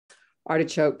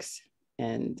artichokes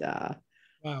and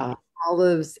Wow,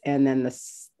 olives, and then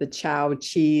the chow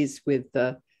cheese with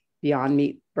the Beyond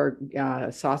Meat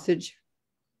sausage.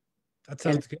 that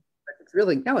And sounds good. it's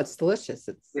really, no, it's delicious.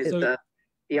 It's So, the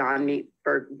Beyond Meat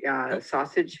oh,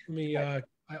 sausage. let me, I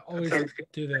always And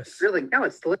do it's this. really, no,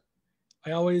 it's delicious.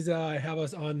 I always have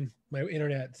us on my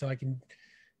internet so I can.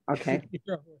 Okay.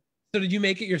 So did you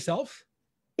make it yourself?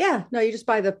 Yeah, no, you just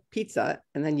buy the pizza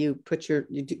and then you put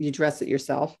you dress it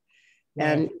yourself,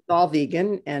 and Wow. it's all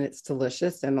vegan and it's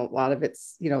delicious. And a lot of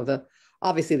it's, the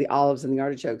obviously the olives and the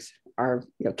artichokes are,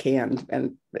 canned,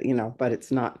 and but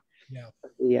it's not Yeah.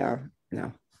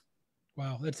 the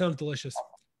Wow. That sounds delicious.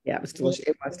 yeah, it was Well, delicious.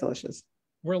 It was delicious.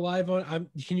 we're live on.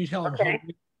 Can you tell I'm Okay.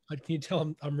 hungry? Can you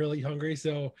tell I'm really hungry?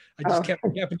 So I just Oh, kept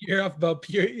yapping your ear off about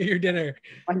your dinner.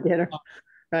 on dinner.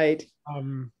 Right.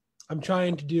 Um, I'm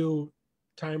trying to do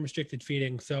time restricted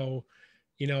feeding. So,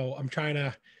 I'm trying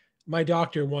to. My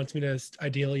doctor wants me to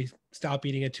ideally stop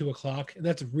eating at 2 o'clock, and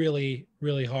that's really,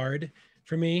 really hard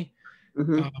for me.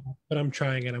 Hmm. Um, but I'm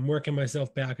trying it. I'm working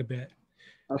myself back a bit.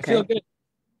 I feel Okay. good.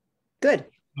 Good.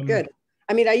 Um, Good.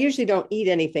 I mean, I usually don't eat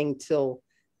anything till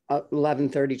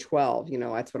 11:30, 12.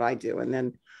 That's what I do. And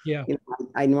then, yeah,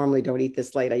 I normally don't eat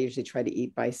this late. I usually try to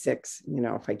eat by 6,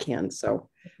 if I can. So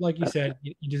like you that's said,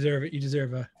 you deserve it. You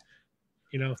deserve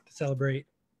to celebrate.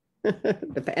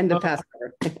 the end of Um,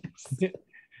 Passover.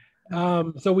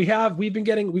 so we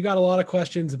got a lot of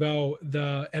questions about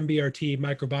the MBRT,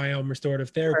 microbiome restorative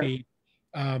Sure. therapy.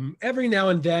 Every now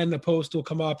and then a post will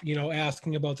come up,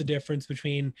 asking about the difference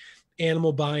between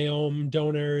animal biome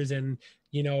donors and,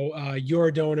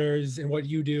 your donors and what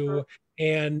you do.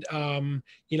 And,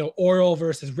 oral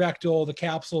versus rectal, the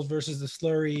capsules versus the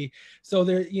slurry. So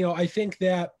there, I think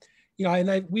that,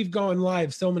 we've gone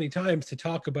live so many times to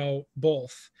talk about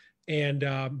both. And,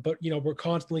 but, we're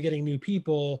constantly getting new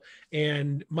people,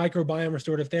 and microbiome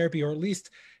restorative therapy, or at least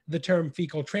the term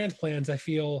fecal transplants, I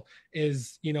feel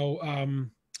is,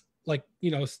 like,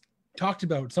 talked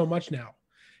about so much now,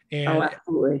 Oh, and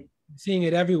absolutely. seeing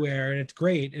it everywhere, and it's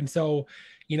great. And so,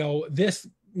 this,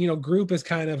 group is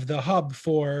kind of the hub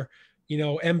for,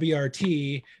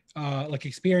 MBRT, like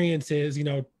experiences,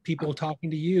 people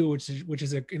talking to you, which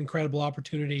is an incredible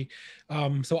opportunity.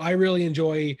 So I really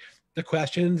enjoy the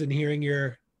questions and hearing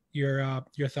your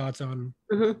thoughts on,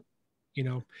 Mhm. you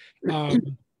know,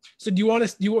 um, so do you want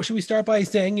to, should we start by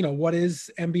saying, what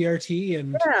is MBRT?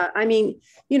 And Yeah, I mean,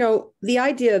 the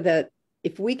idea that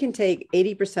if we can take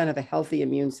 80% of a healthy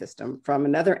immune system from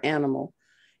another animal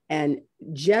and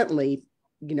gently,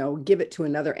 give it to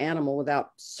another animal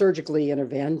without surgically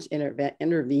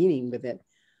intervening with it,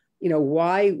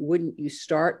 why wouldn't you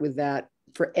start with that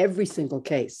for every single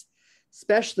case,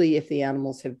 especially if the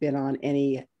animals have been on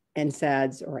any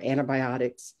NSAIDs or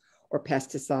antibiotics or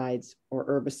pesticides or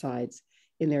herbicides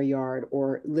in their yard,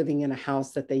 or living in a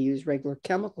house that they use regular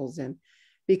chemicals in,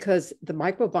 because the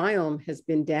microbiome has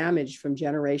been damaged from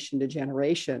generation to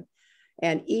generation.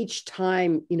 And each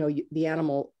time, the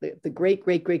animal, the great,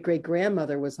 great, great, great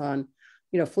grandmother was on,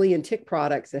 flea and tick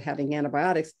products and having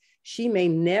antibiotics, she may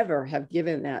never have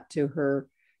given that to her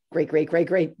great, great, great,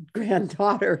 great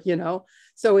granddaughter.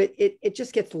 So it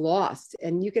just gets lost.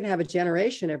 And you can have a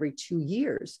generation every 2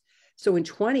 years. So in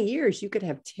 20 years, you could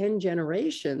have 10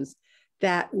 generations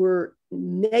that were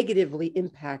negatively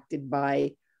impacted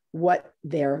by what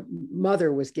their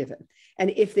mother was given.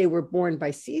 And if they were born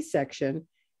by C-section,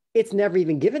 it's never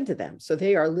even given to them. So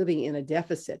they are living in a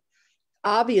deficit.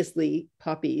 Obviously,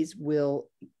 puppies will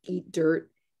eat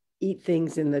dirt, eat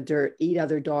things in the dirt, eat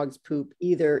other dogs' poop,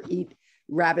 either eat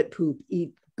rabbit poop,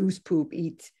 eat goose poop,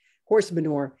 eat horse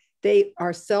manure. They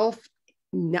are self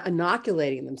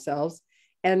inoculating themselves.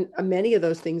 And many of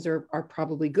those things are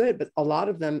probably good, but a lot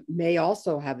of them may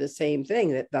also have the same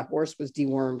thing, that the horse was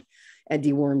dewormed and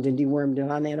dewormed and dewormed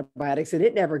and on antibiotics, and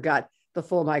it never got the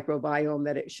full microbiome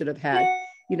that it should have had.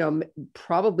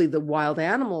 Probably the wild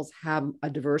animals have a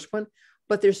diverse one,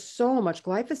 but there's so much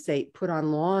glyphosate put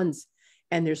on lawns,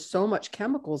 and there's so much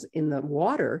chemicals in the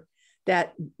water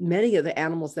that many of the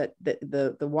animals, that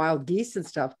the wild geese and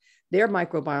stuff, their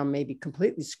microbiome may be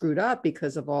completely screwed up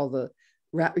because of all the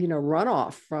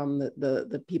runoff from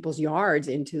the people's yards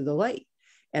into the lake,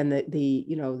 and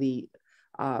the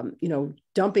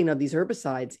dumping of these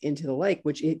herbicides into the lake,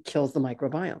 which it kills the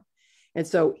microbiome. And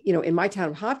so, in my town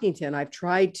of Hopkinton, I've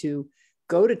tried to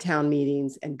go to town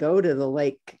meetings and go to the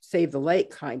lake, save the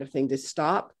lake kind of thing, to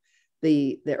stop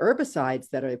the herbicides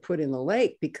that are put in the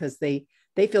lake, because they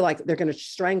feel like they're going to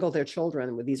strangle their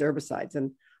children with these herbicides.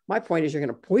 And my point is, you're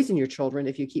going to poison your children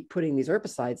if you keep putting these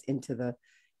herbicides into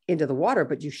the water,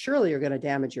 but you surely are going to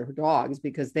damage your dogs,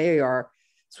 because they are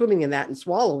swimming in that and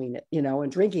swallowing it,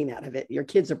 and drinking out of it. Your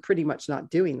kids are pretty much not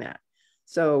doing that.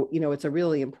 So, it's a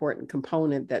really important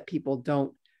component that people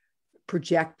don't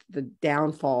project the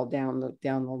downfall down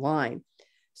the line.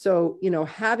 So,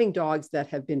 having dogs that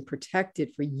have been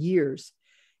protected for years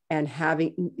and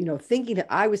having,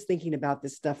 I was thinking about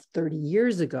this stuff 30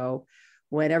 years ago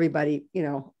when everybody,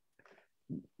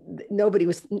 nobody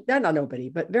was, not nobody,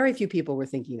 but very few people were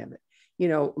thinking of it.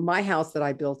 My house that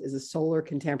I built is a solar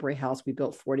contemporary house we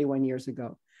built 41 years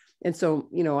ago. And so,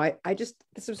 I just,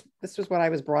 this was what I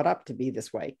was brought up to be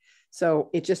this way. So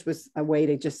it just was a way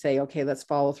to just say, okay, let's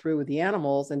follow through with the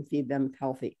animals and feed them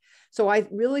healthy. So I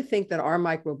really think that our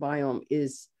microbiome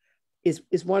is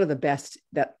one of the best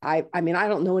that I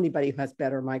don't know anybody who has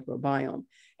better microbiome.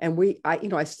 And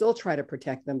I still try to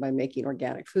protect them by making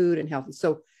organic food and healthy.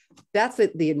 So that's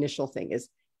the initial thing, is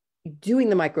doing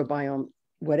the microbiome,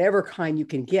 whatever kind you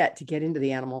can get to get into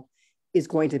the animal is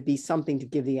going to be something to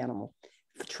give the animal.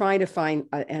 Trying to find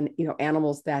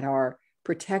animals that are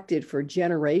protected for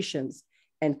generations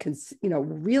and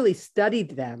really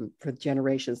studied them for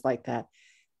generations like that.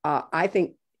 I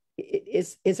think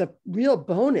is a real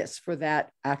bonus for that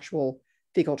actual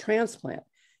fecal transplant.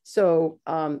 So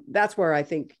that's where I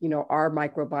think our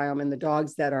microbiome and the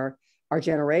dogs that are our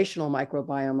generational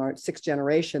microbiome, our sixth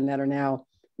generation that are now,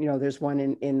 there's one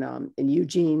in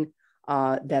Eugene,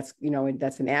 that's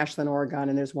in Ashland, Oregon,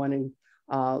 and there's one in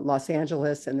Los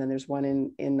Angeles, and then there's one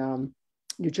in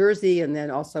New Jersey, and then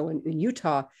also in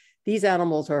Utah. These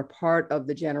animals are part of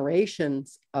the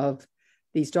generations of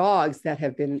these dogs that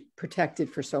have been protected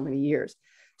for so many years.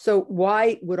 So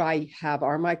why would I have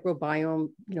our microbiome,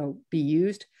 be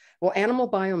used? Well, Animal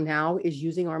Biome now is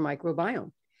using our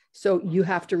microbiome. So you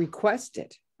have to request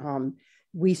it.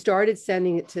 We started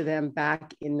sending it to them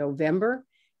back in November,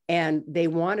 and they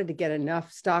wanted to get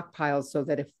enough stockpiles so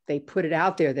that if they put it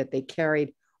out there, that they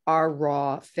carried our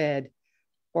raw fed,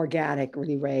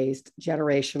 organically raised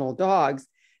generational dogs,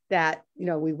 that,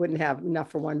 we wouldn't have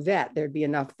enough for one vet. There'd be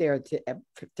enough there to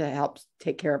help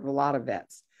take care of a lot of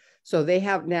vets. So they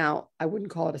have now, I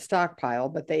wouldn't call it a stockpile,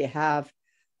 but they have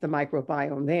the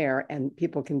microbiome there, and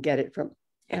people can get it from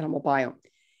Animal Biome.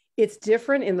 It's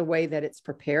different in the way that it's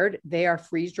prepared. They are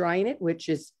freeze drying it, which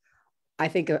is, I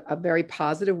think, a very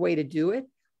positive way to do it.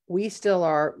 We still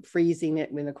are freezing it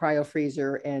in the cryo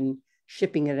freezer and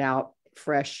shipping it out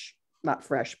fresh, not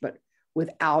fresh, but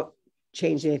without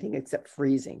changing anything except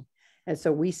freezing. And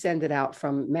so we send it out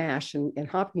from MASH in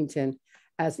Hopkinton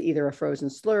as either a frozen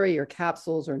slurry or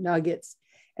capsules or nuggets.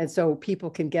 And so people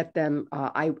can get them.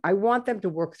 I want them to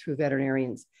work through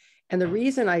veterinarians. And the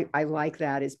reason I like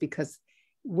that is because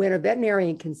when a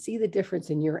veterinarian can see the difference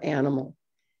in your animal,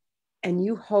 and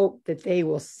you hope that they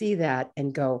will see that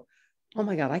and go, oh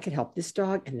my God, I could help this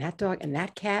dog and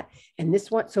that cat and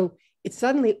this one. So it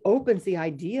suddenly opens the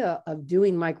idea of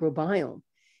doing microbiome.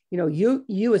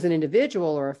 You as an individual,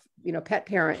 or pet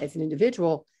parent as an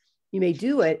individual, you may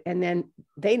do it and then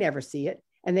they never see it,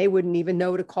 and they wouldn't even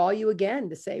know to call you again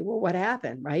to say, well, what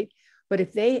happened, right? But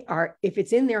if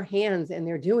it's in their hands and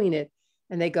they're doing it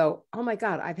and they go, oh my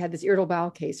God, I've had this irritable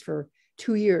bowel case for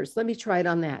 2 years. Let me try it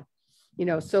on that.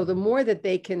 So the more that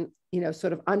they can,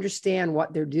 sort of understand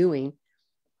what they're doing,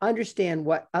 understand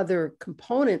what other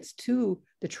components to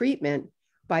the treatment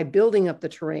by building up the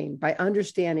terrain, by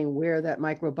understanding where that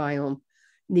microbiome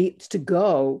needs to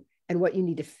go and what you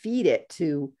need to feed it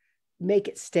to make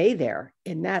it stay there.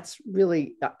 And that's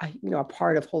really, a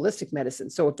part of holistic medicine.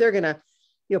 So if they're going to,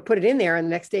 put it in there and the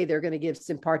next day they're going to give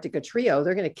Simparica Trio,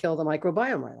 they're going to kill the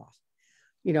microbiome right off.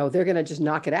 They're going to just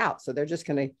knock it out. So they're just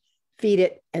going to feed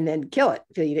it and then kill it.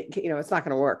 It's not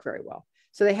going to work very well.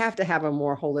 So they have to have a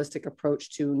more holistic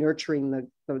approach to nurturing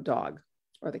the dog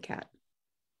or the cat.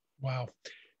 Wow.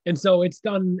 And so it's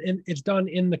done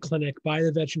in the clinic by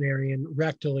the veterinarian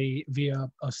rectally via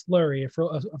a slurry.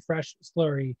 A fresh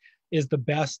slurry is the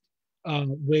best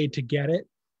way to get it.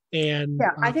 And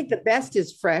yeah, I think the best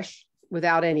is fresh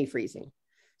without any freezing.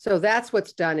 So that's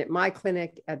what's done at my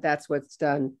clinic. And that's what's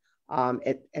done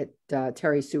at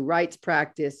Terry Sue Wright's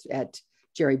practice, at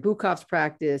Jerry Bukoff's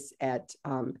practice, at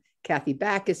Kathy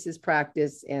Backus's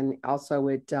practice, and also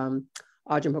at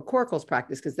Audrey McCorkle's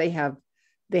practice, because they have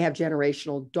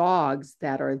generational dogs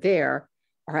that are there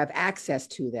or have access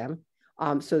to them,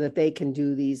 so that they can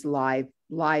do these live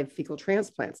fecal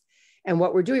transplants. And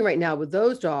what we're doing right now with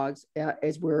those dogs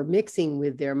is we're mixing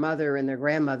with their mother and their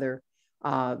grandmother,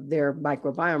 their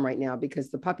microbiome right now, because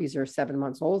the puppies are 7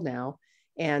 months old now.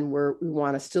 And we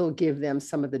want to still give them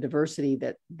some of the diversity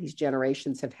that these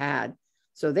generations have had.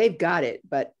 So they've got it.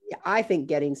 But I think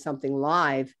getting something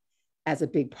live as a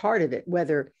big part of it,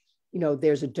 whether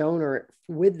there's a donor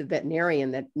with the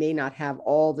veterinarian that may not have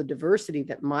all the diversity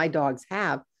that my dogs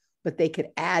have, but they could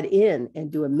add in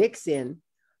and do a mix in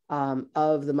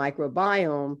of the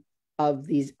microbiome of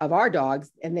our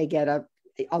dogs, and they get a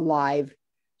live,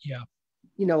 Yeah.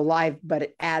 live, but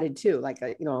it added to like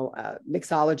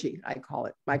mixology, I call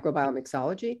it microbiome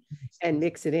mixology, and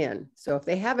mix it in. So if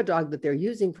they have a dog that they're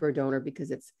using for a donor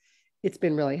because it's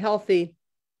been really healthy,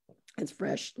 it's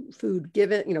fresh food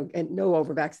given, and no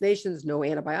over vaccinations, no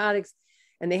antibiotics,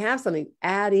 and they have something,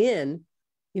 add in,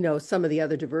 some of the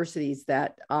other diversities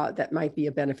that might be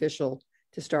a beneficial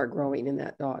to start growing in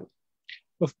that dog.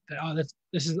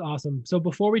 This is awesome. So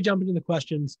before we jump into the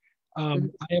questions, I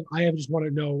have just want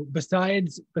to know,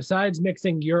 besides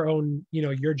mixing your own,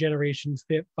 your generations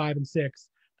 5 and 6,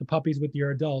 the puppies with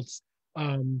your adults,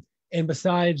 and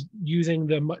besides using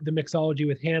the mixology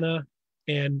with Hannah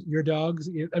and your dogs,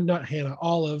 not Hannah,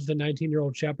 Olive, the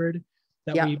 19-year-old shepherd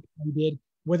that we did.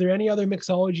 Were there any other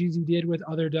mixologies you did with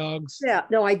other dogs? Yeah,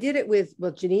 no, I did it with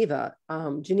Geneva.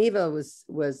 Geneva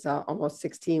was almost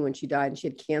 16 when she died, and she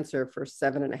had cancer for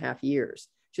 7.5 years.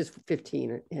 She was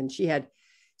 15, and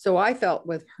so I felt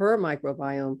with her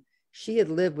microbiome, she had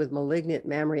lived with malignant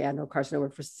mammary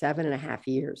adenocarcinoma for 7.5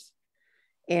 years.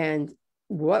 And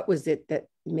what was it that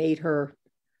made her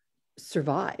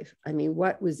survive? I mean,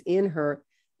 what was in her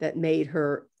that made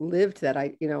her live to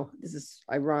that? This is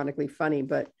ironically funny,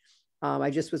 but I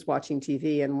just was watching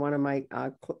TV, and one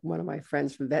of my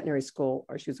friends from veterinary school,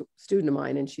 or she was a student of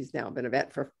mine, and she's now been a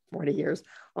vet for 40 years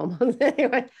almost.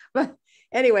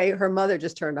 Anyway, her mother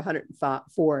just turned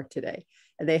 104 today,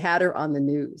 and they had her on the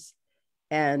news.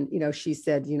 And she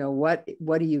said, what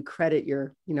do you credit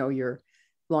your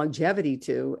longevity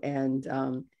to? And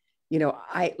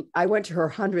I went to her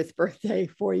 100th birthday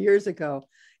 4 years ago,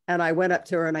 and I went up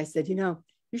to her and I said,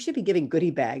 you should be giving goodie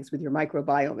bags with your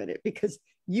microbiome in it, because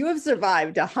you have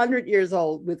survived 100 years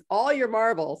old with all your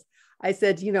marbles. I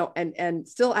said, and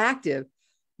still active.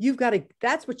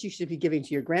 That's what you should be giving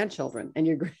to your grandchildren and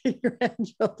your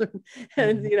grandchildren.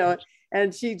 And,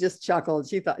 and she just chuckled.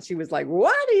 She was like,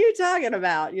 what are you talking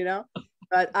about?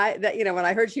 But when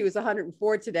I heard she was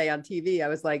 104 today on TV, I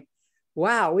was like,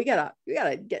 wow, we gotta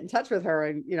get in touch with her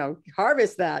and,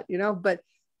 harvest that, but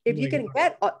if you can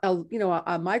get a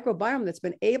microbiome that's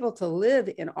been able to live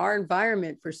in our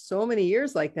environment for so many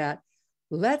years like that,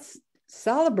 let's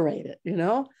celebrate it,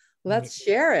 let's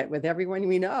share it with everyone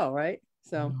we know. Right.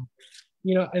 So,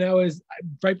 and I was,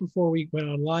 right before we went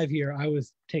on live here, I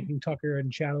was taking Tucker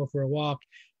and Shadow for a walk,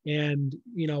 and,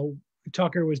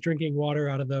 Tucker was drinking water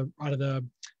out of the,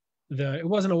 it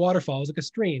wasn't a waterfall, it was like a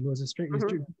stream. It was a stream, it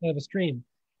was kind of a stream.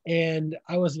 And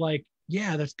I was like,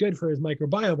 yeah, that's good for his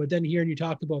microbiome. But then hearing you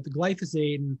talk about the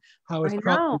glyphosate and how it's I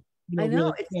know.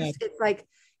 Really It's like,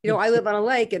 I live on a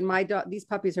lake, and my dog, these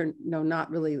puppies are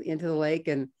not really into the lake.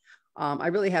 And I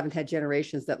really haven't had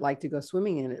generations that like to go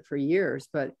swimming in it for years.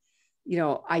 But,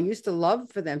 I used to love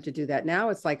for them to do that. Now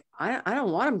it's like, I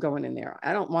don't want them going in there.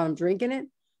 I don't want them drinking it.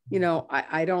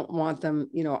 I don't want them,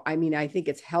 I think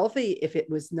it's healthy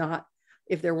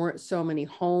if there weren't so many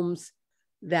homes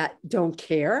that don't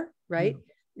care, right?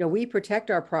 We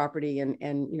protect our property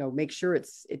and make sure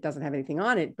it doesn't have anything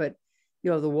on it. But,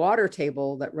 the water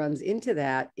table that runs into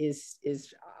that is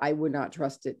I would not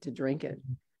trust it to drink it.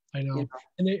 I know.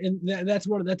 And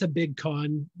that's a big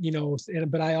con,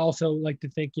 but I also like to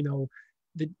think,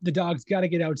 the dog's got to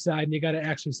get outside, and they got to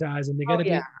exercise, and they got to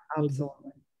be,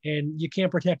 absolutely. And you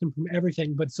can't protect them from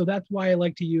everything. But so that's why I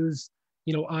like to use,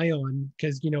 ion,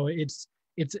 because,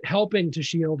 it's helping to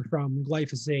shield from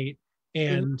glyphosate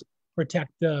and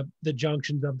protect the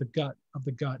junctions of the gut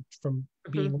from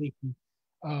being leaky.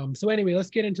 So anyway,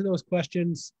 let's get into those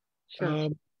questions. Sure.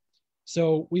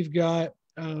 So we've got,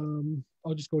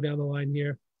 I'll just go down the line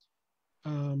here.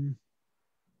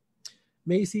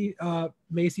 Macy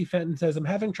Fenton says, I'm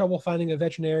having trouble finding a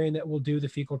veterinarian that will do the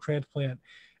fecal transplant.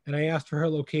 And I asked for her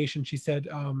location. She said,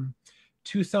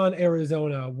 Tucson,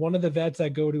 Arizona. One of the vets I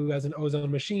go to has an ozone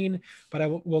machine, but I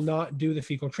will not do the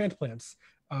fecal transplants.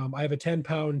 I have a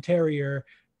 10-pound terrier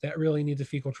that really needs a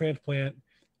fecal transplant.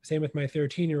 Same with my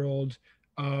 13-year-old.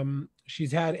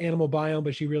 She's had animal biome,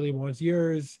 but she really wants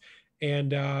yours.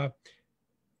 And,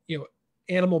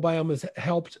 animal biome has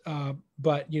helped,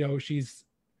 but, she's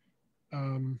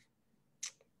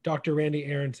Dr. Randy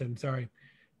Aronson, sorry,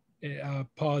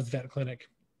 Paws Vet Clinic.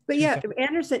 But yeah,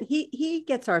 Anderson, he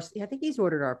gets I think he's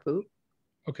ordered our poop.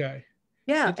 Okay.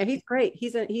 Yeah, and he's great.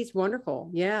 He's wonderful.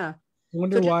 Yeah. I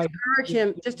wonder why.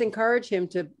 Just encourage him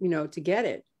to, to get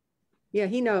it. Yeah,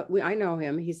 I know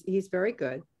him. He's very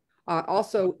good.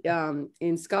 Also,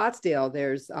 in Scottsdale,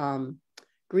 there's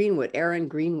Greenwood, Aaron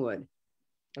Greenwood.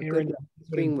 a good Aaron, one.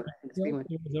 Greenwood, I think it's Greenwood.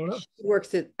 Arizona. She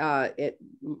works at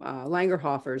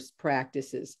Langerhofer's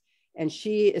practices, and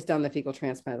she has done the fecal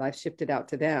transplant. I've shipped it out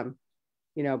to them,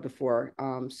 before.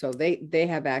 So they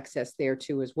have access there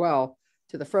too as well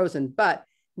to the frozen. But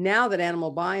now that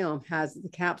Animal Biome has the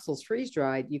capsules freeze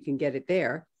dried, you can get it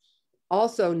there.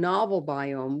 Also, Novel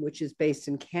Biome, which is based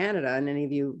in Canada, and any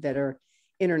of you that are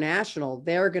international,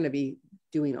 they're going to be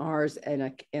doing ours in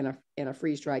a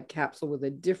freeze dried capsule with a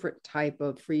different type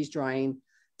of freeze drying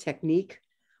technique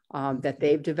that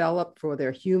they've developed for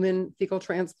their human fecal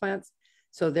transplants.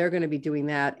 So they're going to be doing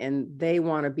that, and they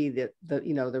want to be the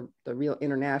real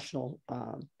international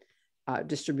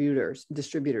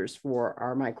distributors for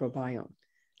our microbiome.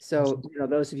 So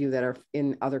those of you that are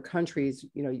in other countries,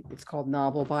 it's called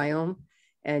Novel Biome,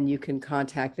 and you can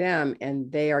contact them,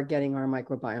 and they are getting our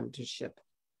microbiome to ship.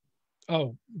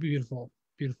 Oh, beautiful,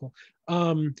 beautiful.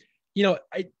 I'm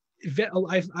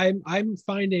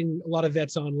finding a lot of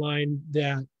vets online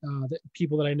that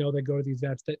people that I know that go to these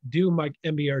vets that do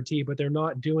MBRT, but they're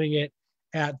not doing it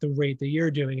at the rate that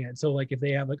you're doing it. So like if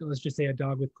they have, like, let's just say a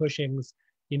dog with Cushing's,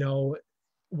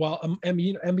 while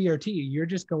MBRT, you're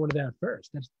just going to that first.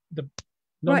 That's the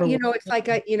number right. one. It's like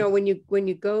when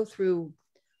you go through.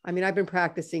 I mean, I've been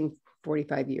practicing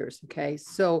 45 years. Okay,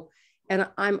 so and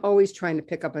I'm always trying to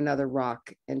pick up another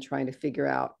rock and trying to figure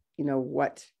out,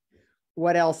 what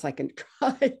else I can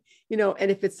try.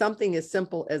 And if it's something as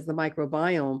simple as the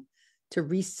microbiome to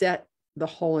reset the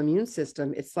whole immune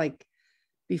system, it's like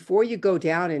before you go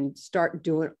down and start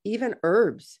doing even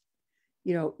herbs.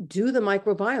 Do the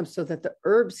microbiome so that the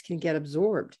herbs can get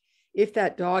absorbed. If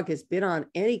that dog has been on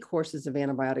any courses of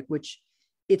antibiotic, which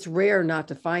it's rare not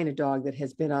to find a dog that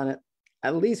has been on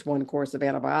at least one course of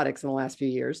antibiotics in the last few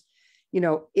years,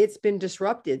 it's been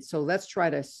disrupted. So let's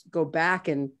try to go back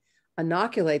and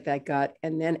inoculate that gut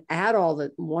and then add all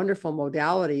the wonderful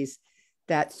modalities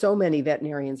that so many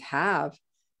veterinarians have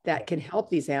that can help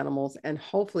these animals and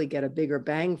hopefully get a bigger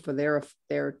bang for their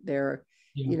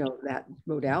that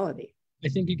modality. I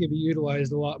think it could be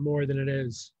utilized a lot more than it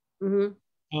is. Mm-hmm.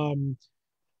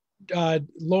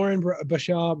 Lauren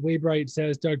Bashaw Waybright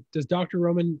says, does Dr.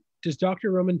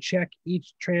 Roman check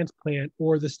each transplant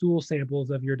or the stool samples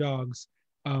of your dogs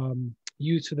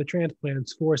used for the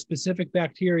transplants for specific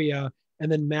bacteria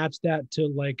and then match that to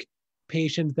like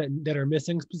patients that are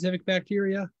missing specific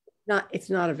bacteria? It's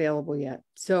not available yet.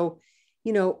 So,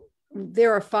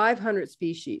 there are 500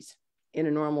 species in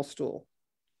a normal stool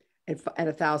and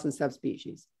 1,000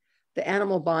 subspecies. The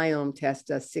Animal Biome test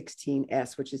does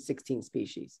 16S, which is 16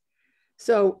 species.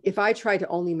 So if I try to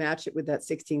only match it with that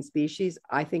 16 species,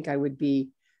 I think I would be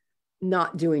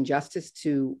not doing justice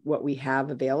to what we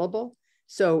have available.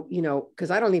 So,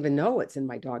 because I don't even know what's in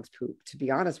my dog's poop, to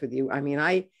be honest with you. I mean,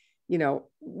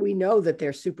 we know that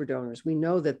they're super donors. We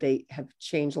know that they have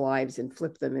changed lives and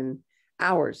flipped them in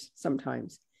hours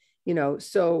sometimes,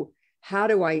 so how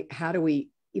do I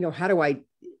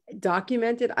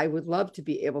document it? I would love to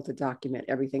be able to document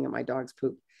everything in my dog's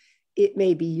poop. It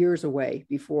may be years away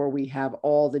before we have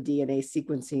all the DNA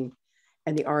sequencing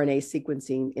and the RNA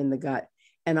sequencing in the gut.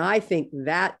 And I think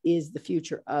that is the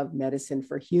future of medicine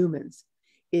for humans,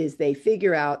 is they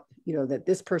figure out, that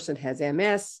this person has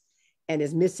MS and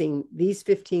is missing these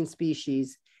 15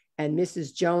 species, and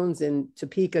Mrs. Jones in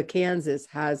Topeka, Kansas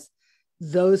has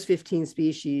those 15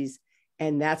 species,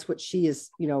 and that's what she is,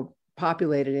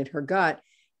 populated in her gut,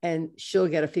 and she'll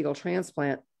get a fecal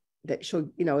transplant that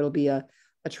it'll be a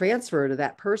transfer to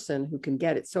that person who can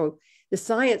get it. So the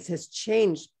science has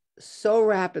changed so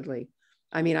rapidly.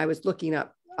 I mean, I was looking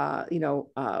up,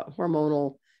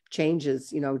 hormonal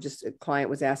changes, just a client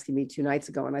was asking me 2 nights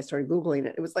ago and I started Googling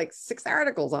it. It was like 6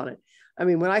 articles on it. I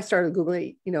mean, when I started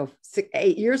Googling,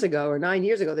 8 years ago or 9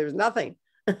 years ago, there was nothing,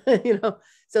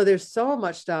 so there's so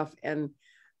much stuff. And,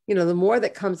 the more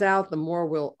that comes out, the more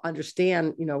we'll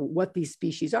understand, what these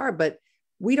species are, but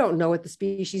we don't know what the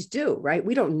species do, right?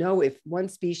 We don't know if one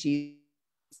species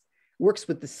works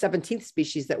with the 17th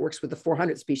species that works with the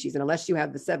 400 species. And unless you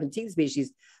have the 17th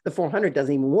species, the 400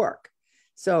 doesn't even work.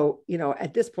 So,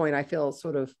 at this point, I feel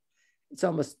sort of, it's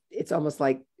almost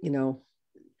like,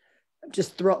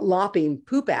 just lopping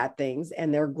poop at things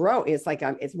and they're growing. It's like,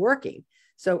 it's working.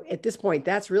 So at this point,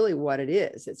 that's really what it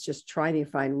is. It's just trying to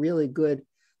find really good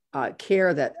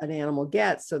care that an animal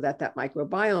gets so that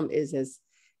microbiome is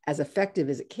as effective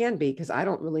as it can be, because I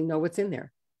don't really know what's in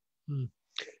there.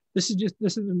 This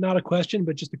is not a question,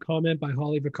 but just a comment by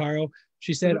Holly Vaccaro.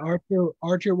 She said,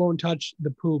 Archer won't touch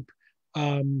the poop.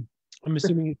 I'm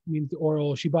assuming it means the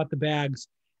oral. She bought the bags.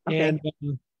 Okay.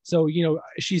 And so,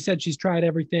 she said she's tried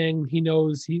everything. He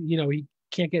knows, he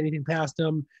can't get anything past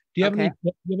them. Okay. Do you have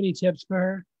any tips for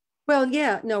her? Well,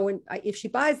 yeah, no, if she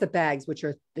buys the bags, which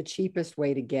are the cheapest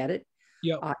way to get it,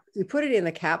 Yep. if you put it in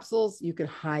the capsules, you can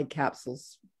hide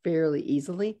capsules fairly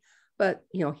easily. But,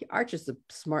 Archer's a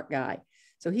smart guy.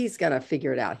 So he's going to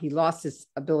figure it out. He lost his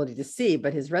ability to see,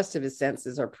 but his rest of his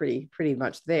senses are pretty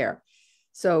much there.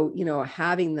 So,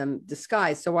 having them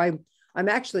disguised. So I'm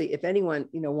actually, if anyone,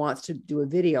 wants to do a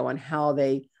video on how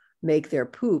they make their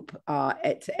poop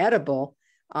to edible,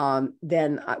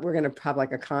 then we're going to have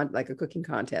like a cooking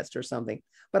contest or something.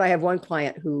 But I have one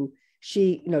client who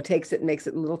she, takes it and makes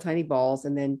it in little tiny balls,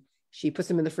 and then she puts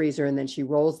them in the freezer, and then she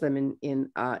rolls them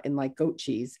in like goat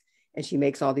cheese, and she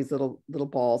makes all these little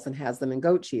balls and has them in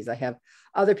goat cheese. I have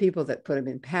other people that put them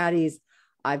in patties.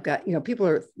 I've got, people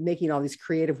are making all these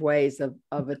creative ways of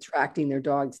attracting their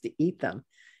dogs to eat them.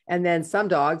 And then some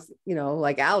dogs,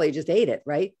 like Allie just ate it,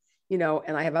 right?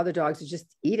 And I have other dogs who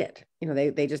just eat it.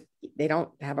 They don't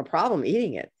have a problem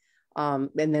eating it.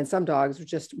 And then some dogs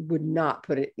just would not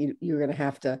put it, you're going to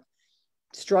have to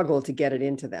struggle to get it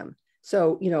into them.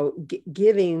 So,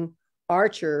 giving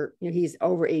Archer, he's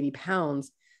over 80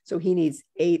 pounds. So he needs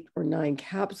 8 or 9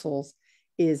 capsules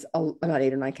is not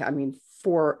 8 or 9, I mean,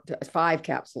 4 to 5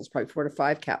 capsules, probably 4 to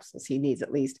 5 capsules he needs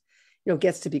at least,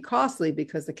 gets to be costly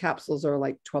because the capsules are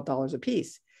like $12 a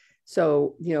piece.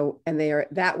 So, and they are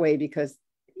that way because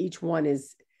each one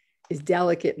is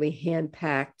delicately hand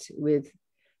packed with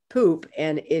poop,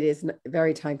 and it is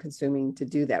very time consuming to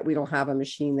do that. We don't have a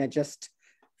machine that just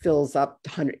fills up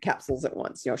 100 capsules at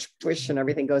once, squish and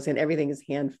everything goes in. Everything is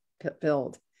hand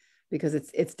filled because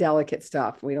it's delicate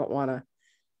stuff. We don't want to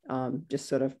just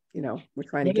sort of, we're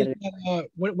trying to get it.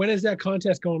 When is that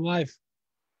contest going live?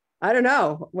 I don't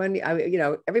know when,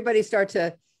 everybody start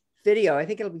to video. I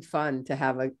think it'll be fun to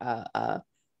have a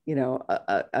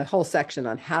a whole section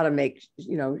on how to make,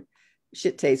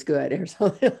 shit taste good or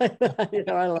something like that. I don't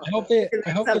know. I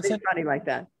hope something funny like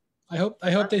that. I hope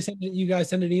they you guys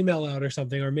send an email out or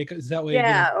something, or make it that way.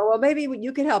 Yeah. Well, maybe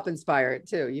you could help inspire it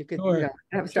too. You could, sure.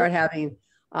 Start having,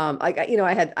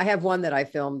 I have one that I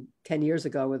filmed 10 years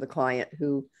ago with a client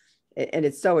who, and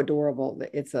it's so adorable.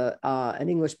 It's an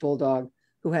English bulldog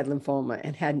who had lymphoma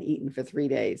and hadn't eaten for 3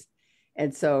 days.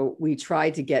 And so we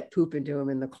tried to get poop into him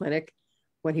in the clinic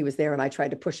when he was there. And I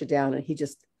tried to push it down, and he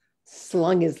just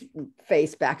slung his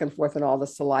face back and forth, and all the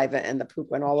saliva and the poop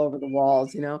went all over the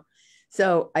walls,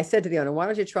 So I said to the owner, why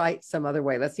don't you try some other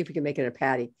way? Let's see if we can make it a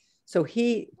patty. So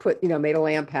he made a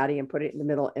lamb patty and put it in the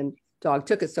middle, and dog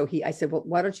took it. So I said, well,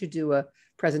 why don't you do a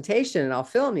presentation and I'll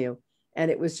film you? And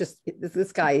it was just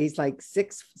this guy, he's like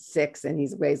 6'6", and he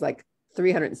weighs like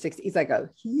 360. He's like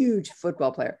a huge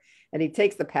football player. And he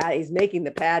takes the patty, he's making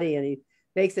the patty, and he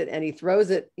makes it, and he throws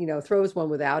it, throws one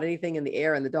without anything in the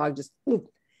air, and the dog just, and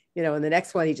the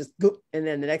next one he just, and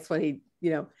then the next one he,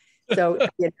 so,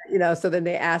 so then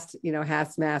they asked,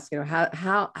 Hass Mask,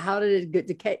 how did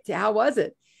it get to, how was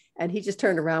it? And he just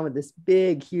turned around with this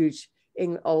big, huge,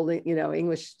 old,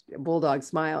 English bulldog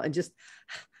smile and just,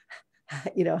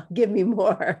 give me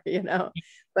more,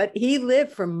 but he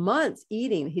lived for months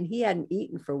eating, and he hadn't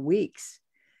eaten for weeks.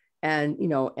 And,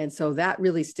 and so that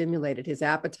really stimulated his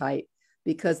appetite,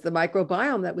 because the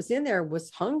microbiome that was in there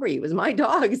was hungry. It was my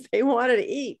dogs. They wanted to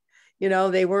eat,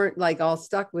 they weren't like all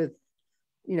stuck with,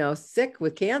 sick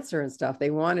with cancer and stuff. They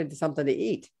wanted something to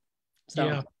eat. So.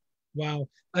 Yeah. Wow.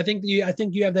 I think you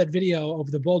have that video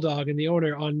of the bulldog and the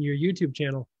owner on your YouTube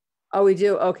channel. Oh, we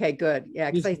do. Okay, good.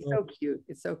 Yeah. Cause it's so cute.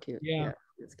 It's so cute. Yeah.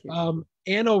 It's cute.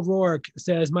 Ann O'Rourke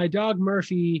says, my dog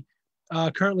Murphy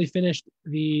currently finished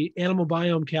the animal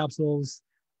biome capsules,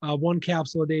 1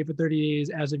 capsule a day for 30 days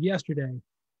as of yesterday.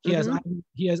 He has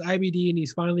IBD, and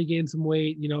he's finally gained some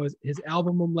weight. His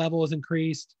albumin level has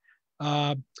increased.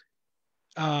 And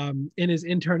his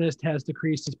internist has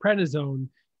decreased his prednisone,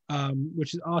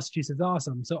 which is awesome. She says,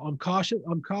 awesome. So I'm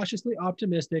cautiously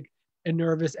optimistic and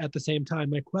nervous at the same time.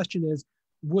 My question is,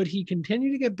 would he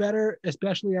continue to get better,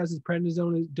 especially as his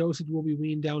prednisone dosage will be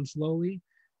weaned down slowly?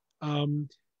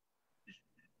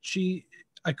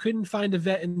 I couldn't find a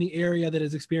vet in the area that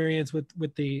has experience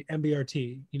with the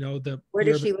MBRT. Where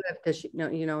does she live? Does she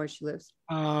know? Where she lives?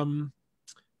 I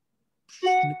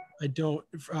don't.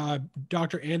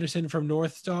 Dr. Anderson from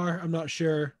North Star. I'm not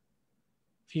sure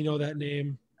if you know that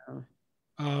name.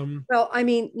 Well, I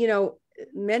mean,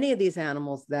 many of these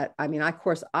animals that, of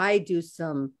course, I do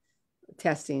some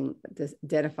testing to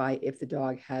identify if the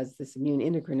dog has this immune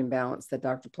endocrine imbalance that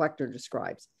Dr. Pleckner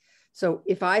describes. So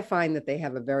if I find that they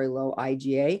have a very low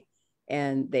IgA,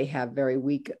 and they have very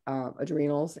weak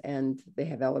adrenals, and they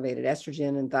have elevated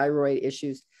estrogen and thyroid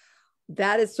issues,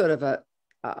 that is sort of a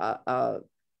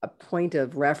a point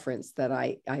of reference that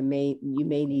you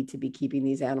may need to be keeping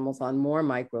these animals on more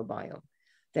microbiome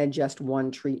than just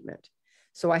one treatment.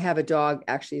 So I have a dog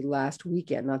actually last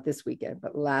weekend, not this weekend,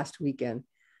 but last weekend.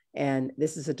 And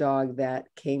this is a dog that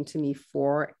came to me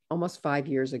almost 5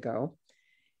 years ago,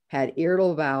 had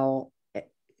irritable bowel,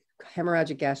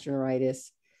 hemorrhagic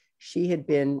gastroenteritis. She had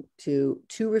been to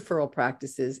 2 referral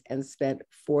practices and spent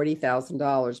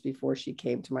 $40,000 before she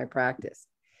came to my practice,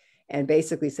 and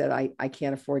basically said, I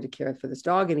can't afford to care for this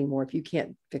dog anymore. If you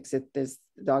can't fix it, the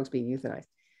dog's being euthanized.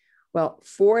 Well,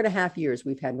 4.5 years,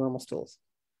 we've had normal stools.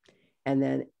 And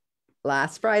then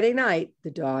last Friday night,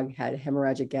 the dog had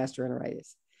hemorrhagic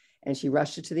gastroenteritis, and she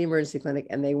rushed it to the emergency clinic,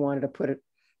 and they wanted to put it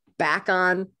back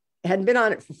on. It hadn't been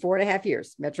on it for 4.5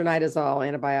 years, metronidazole,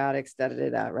 antibiotics,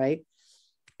 right?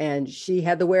 And she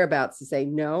had the whereabouts to say,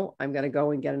 no, I'm going to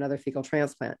go and get another fecal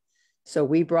transplant. So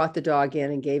we brought the dog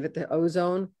in and gave it the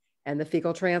ozone and the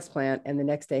fecal transplant, and the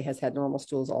next day has had normal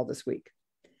stools all this week.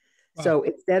 Wow. So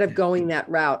instead of going that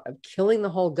route of killing the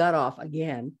whole gut off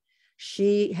again,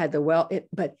 she had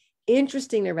but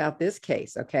interesting about this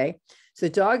case, okay? So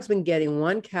the dog's been getting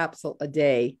 1 capsule a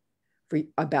day for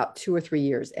about 2 or 3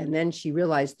 years. And then she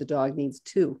realized the dog needs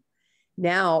 2.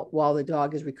 Now, while the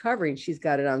dog is recovering, she's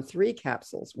got it on 3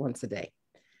 capsules once a day.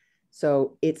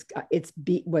 So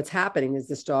what's happening is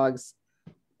this dog's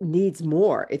needs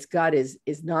more. Its gut is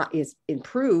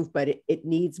improved, but it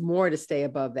needs more to stay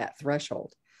above that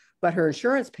threshold. But her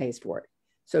insurance pays for it.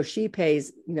 So she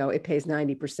pays, it pays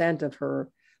 90% of her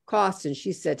costs. And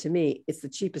she said to me, it's the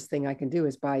cheapest thing I can do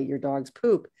is buy your dog's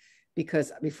poop,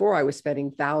 because before I was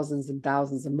spending thousands and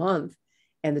thousands a month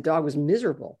and the dog was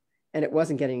miserable and it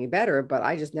wasn't getting any better, but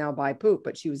I just now buy poop.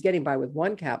 But she was getting by with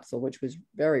 1 capsule, which was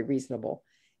very reasonable,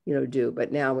 to do.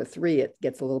 But now with 3, it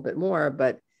gets a little bit more,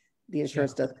 but the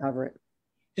insurance does cover it.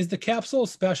 Is the capsule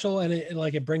special and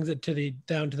it brings it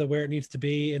down to where it needs to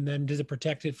be? And then does it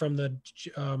protect it from the,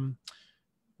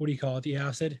 what do you call it? The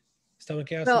acid,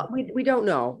 stomach acid? Well, we don't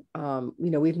know.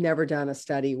 We've never done a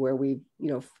study where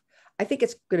I think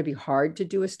it's going to be hard to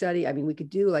do a study. I mean, we could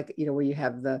do where you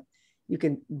have you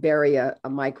can bury a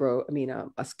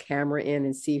camera in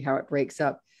and see how it breaks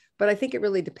up. But I think it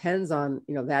really depends on,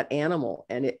 that animal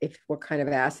and what kind of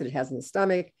acid it has in the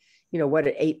stomach, what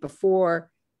it ate before,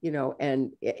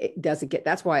 and it doesn't get,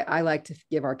 that's why I like to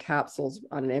give our capsules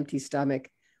on an empty stomach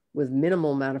with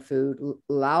minimal amount of food,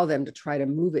 allow them to try to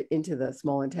move it into the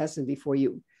small intestine before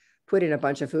you put in a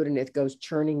bunch of food and it goes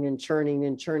churning and churning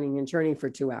and churning and churning for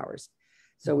 2 hours.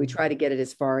 So we try to get it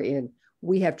as far in.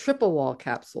 We have triple wall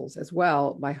capsules as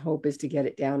well. My hope is to get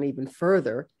it down even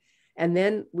further. And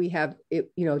then we have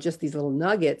it, just these little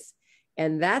nuggets.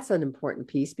 And that's an important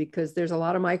piece because there's a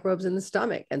lot of microbes in the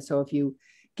stomach. And so if you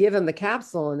give them the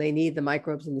capsule and they need the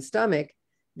microbes in the stomach,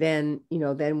 then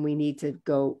we need to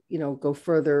go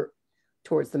further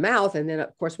towards the mouth. And then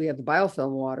of course we have the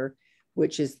biofilm water,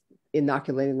 which is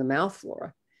inoculating the mouth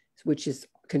flora, which is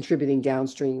contributing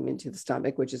downstream into the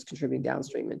stomach, which is contributing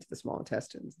downstream into the small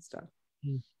intestines and stuff.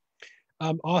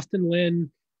 Austin Lynn,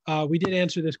 we did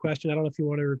answer this question. I don't know if you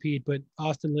want to repeat, but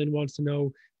Austin Lynn wants to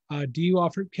know, do you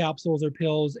offer capsules or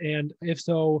pills? And if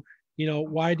so,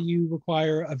 why do you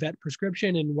require a vet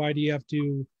prescription, and why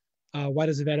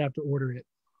does the vet have to order it?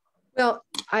 Well,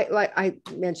 I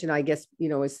mentioned, I guess,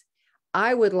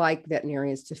 I would like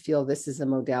veterinarians to feel this is a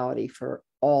modality for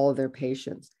all of their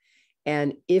patients.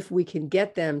 And if we can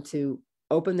get them to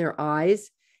open their eyes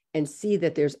and see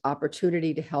that there's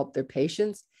opportunity to help their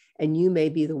patients, and you may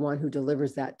be the one who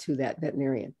delivers that to that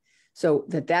veterinarian, so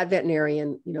that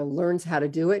veterinarian, learns how to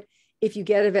do it. If you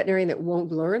get a veterinarian that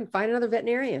won't learn, find another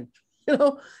veterinarian.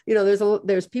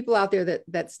 There's people out there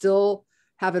that still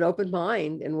have an open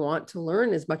mind and want to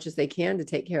learn as much as they can to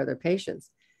take care of their patients.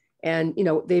 And,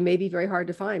 they may be very hard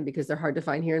to find because they're hard to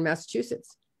find here in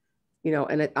Massachusetts,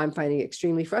 and I'm finding it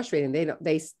extremely frustrating.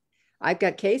 I've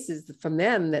got cases from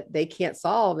them that they can't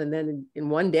solve. And then in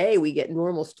one day we get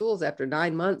normal stools after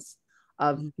 9 months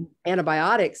of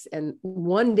antibiotics, and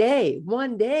one day,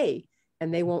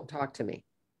 and they won't talk to me.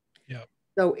 Yeah.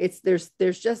 So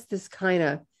there's just this kind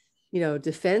of,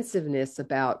 defensiveness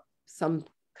about some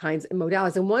kinds of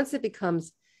modalities. And once it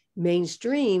becomes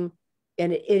mainstream,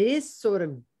 and it is sort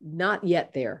of not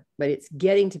yet there, but it's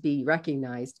getting to be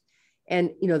recognized.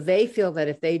 And, they feel that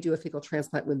if they do a fecal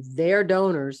transplant with their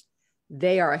donors,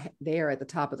 they are at the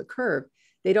top of the curve.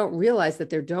 They don't realize that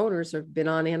their donors have been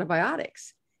on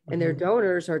antibiotics, and their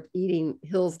donors are eating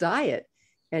Hill's diet,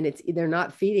 and they're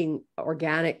not feeding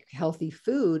organic, healthy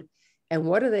food. And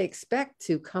what do they expect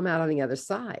to come out on the other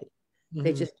side?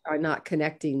 They just are not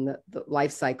connecting the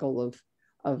life cycle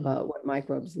of what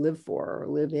microbes live for or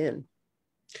live in.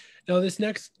 Now this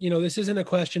next, this isn't a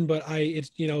question, but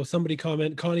it's, somebody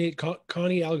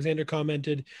Connie Alexander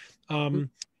commented,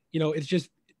 it's just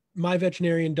my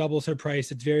veterinarian doubles her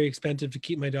price. It's very expensive to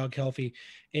keep my dog healthy.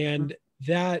 And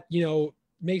that,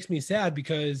 makes me sad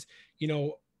because,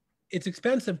 it's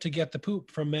expensive to get the poop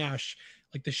from MASH.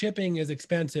 Like the shipping is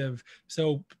expensive.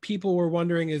 So people were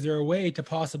wondering, is there a way to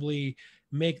possibly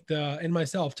make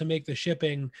to make the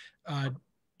shipping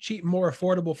cheap, more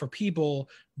affordable for people?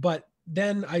 But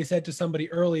then I said to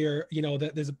somebody earlier,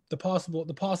 that there's the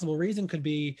possible reason could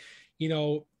be,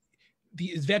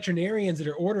 these veterinarians that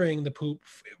are ordering the poop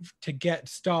to get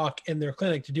stock in their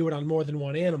clinic to do it on more than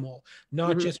one animal,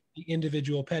 not just the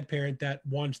individual pet parent that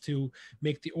wants to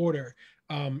make the order.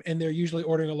 And they're usually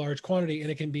ordering a large quantity, and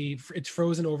it's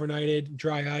frozen overnighted,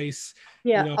 dry ice.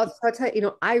 Yeah, I'll tell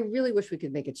you, I really wish we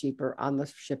could make it cheaper on the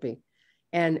shipping.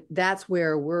 And that's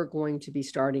where we're going to be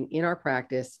starting in our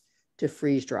practice to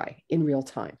freeze dry in real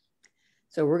time.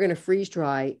 So we're going to freeze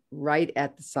dry right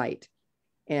at the site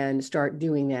and start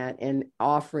doing that and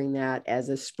offering that as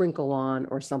a sprinkle on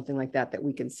or something like that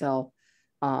we can sell.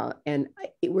 And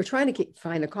we're trying to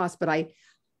find a cost, but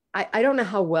I don't know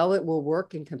how well it will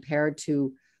work in compared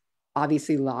to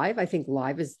obviously live. I think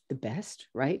live is the best,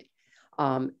 right?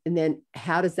 And then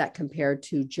how does that compare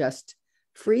to just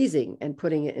freezing and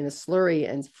putting it in a slurry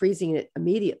and freezing it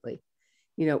immediately?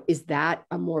 Is that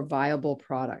a more viable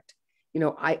product?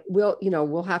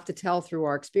 We'll have to tell through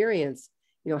our experience,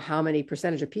 how many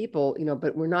percentage of people,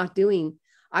 but we're not doing,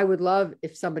 I would love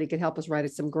if somebody could help us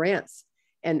write some grants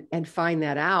and find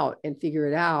that out and figure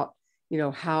it out.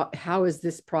 How is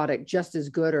this product just as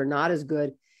good or not as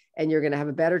good? And you're going to have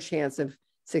a better chance of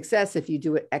success if you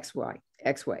do it X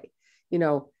way.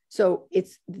 So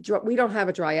we don't have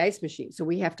a dry ice machine. So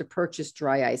we have to purchase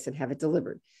dry ice and have it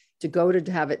delivered.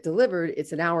 To have it delivered,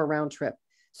 it's an hour round trip.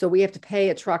 So we have to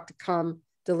pay a truck to come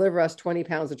deliver us 20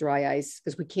 pounds of dry ice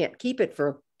because we can't keep it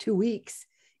for 2 weeks.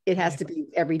 It has to be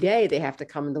every day. They have to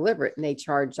come and deliver it. And they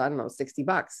charge, I don't know,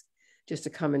 $60 just to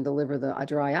come and deliver the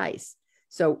dry ice.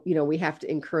 So, we have to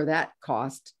incur that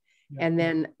cost. Yeah. And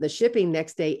then the shipping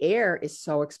next day air is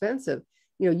so expensive.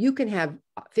 You can have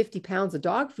 50 pounds of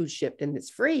dog food shipped and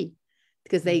it's free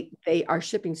because they are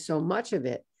shipping so much of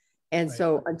it. And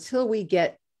so until we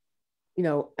get,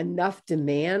 enough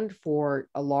demand for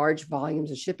a large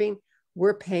volumes of shipping,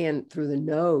 we're paying through the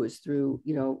nose through,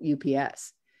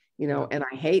 UPS, and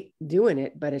I hate doing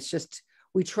it, but it's just,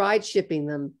 we tried shipping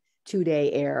them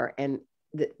 2-day air and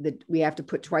we have to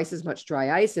put twice as much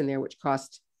dry ice in there, which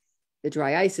costs the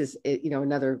dry ice is,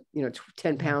 another,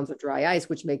 10 pounds of dry ice,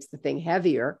 which makes the thing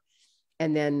heavier.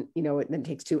 And then, it then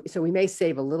takes 2. So we may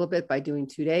save a little bit by doing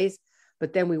 2 days,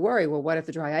 but then we worry, well, what if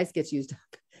the dry ice gets used up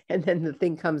and then the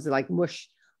thing comes like mush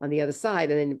on the other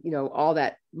side? And then, all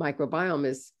that microbiome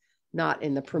is not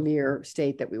in the premier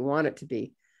state that we want it to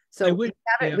be. So we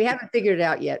haven't figured it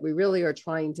out yet. We really are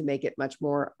trying to make it much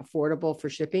more affordable for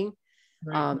shipping.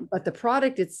 Right. But the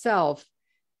product itself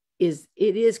is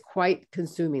quite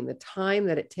consuming. The time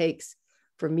that it takes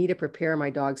for me to prepare my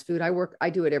dog's food,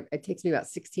 it takes me about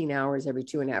 16 hours every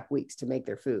 2.5 weeks to make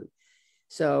their food.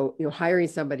 So, hiring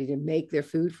somebody to make their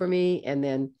food for me and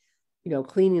then,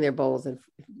 cleaning their bowls and,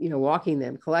 walking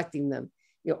them, collecting them,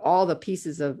 all the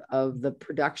pieces of the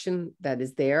production that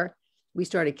is there. We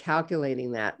started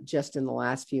calculating that just in the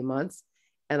last few months.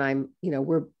 And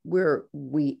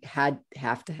we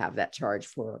have to have that charge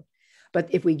for. But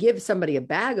if we give somebody a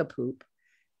bag of poop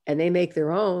and they make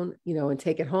their own, and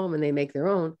take it home and they make their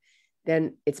own,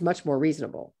 then it's much more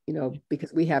reasonable,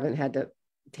 because we haven't had to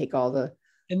take all the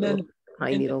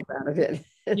pine needles out of it.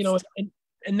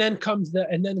 And then comes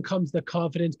the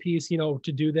confidence piece, to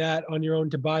do that on your own,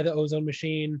 to buy the ozone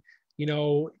machine,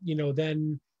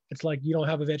 then it's like you don't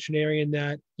have a veterinarian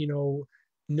that,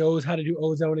 knows how to do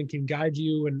ozone and can guide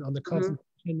you and on the concentration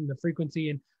and the frequency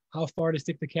and how far to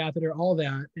stick the catheter, all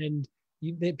that. And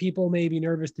people may be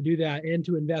nervous to do that and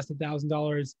to invest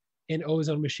 $1,000 in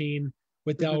ozone machine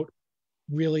without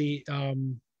really,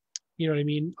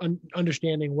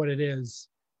 understanding what it is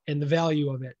and the value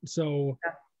of it. So,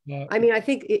 I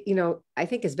think, I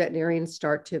think as veterinarians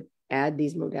start to add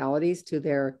these modalities to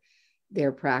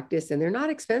their practice, and they're not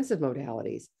expensive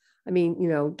modalities. I mean,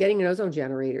 getting an ozone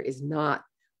generator is not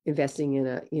investing in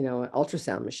an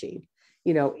ultrasound machine.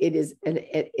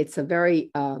 It's a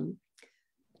very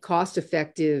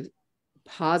cost-effective,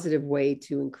 positive way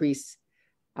to increase,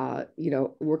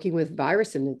 working with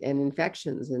virus and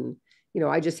infections. And,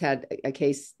 I just had a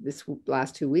case this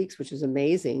last 2 weeks, which was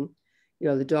amazing.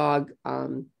 The dog,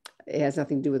 it has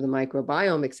nothing to do with the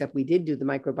microbiome, except we did do the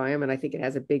microbiome, and I think it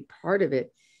has a big part of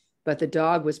it. But the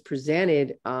dog was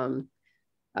presented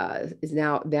is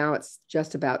now it's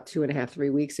just about 2.5, 3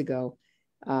 weeks ago,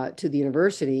 to the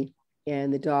university,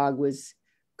 and the dog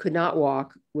could not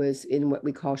walk, was in what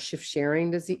we call shift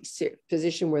sharing disease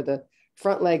position, where the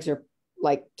front legs are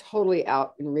like totally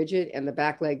out and rigid, and the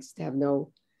back legs can't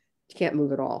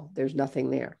move at all. There's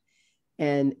nothing there.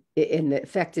 And the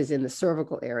effect is in the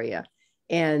cervical area.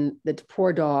 And the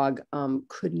poor dog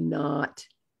could not,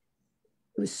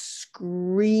 it was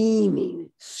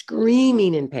screaming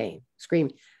in pain,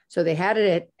 screaming. So they had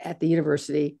it at the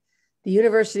university. The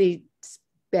university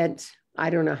spent, I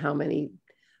don't know how many,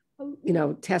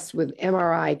 tests with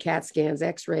MRI, CAT scans,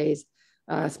 X-rays,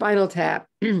 spinal tap,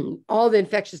 all the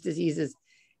infectious diseases,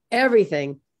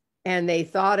 everything. And they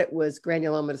thought it was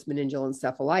granulomatous meningeal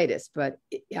encephalitis, but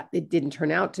it didn't turn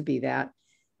out to be that.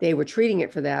 They were treating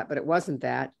it for that, but it wasn't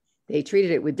that. They treated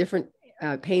it with different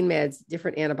pain meds,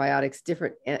 different antibiotics,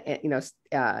 different,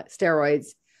 steroids.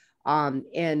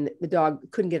 And the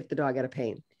dog couldn't get the dog out of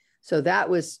pain. So that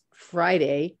was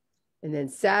Friday. And then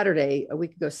Saturday, a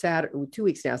week ago, 2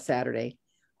 weeks now, Saturday,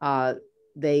 I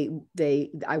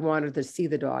wanted to see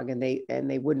the dog, and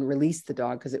they wouldn't release the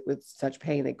dog because it was such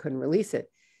pain, they couldn't release it.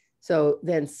 So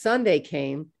then Sunday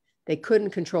came, they couldn't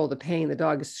control the pain. The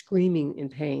dog is screaming in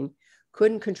pain,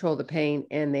 couldn't control the pain.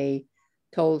 And they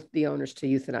told the owners to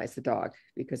euthanize the dog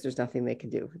because there's nothing they can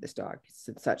do for this dog. It's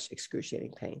in such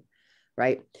excruciating pain,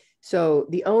 right? So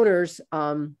the owners,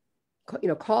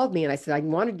 called me, and I said, I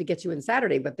wanted to get you in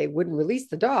Saturday, but they wouldn't release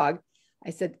the dog. I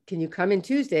said, can you come in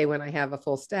Tuesday when I have a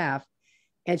full staff?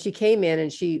 And she came in,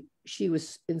 and she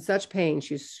was in such pain.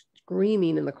 She was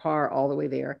screaming in the car all the way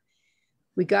there.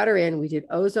 We got her in, we did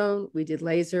ozone, we did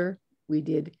laser, we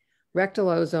did rectal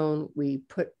ozone, we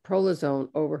put prolozone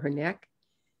over her neck,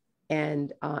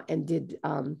 and did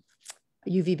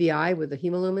UVBI with the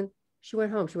hemolumin. She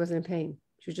went home. She wasn't in pain.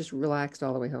 She was just relaxed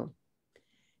all the way home.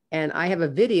 And I have a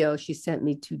video she sent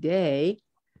me today,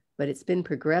 but it's been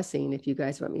progressing. If you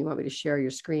guys want me to share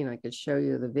your screen, I could show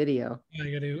you the video.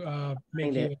 I got to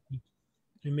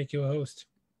make you a host.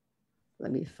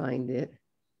 Let me find it.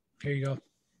 Here you go.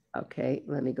 Okay,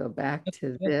 let me go back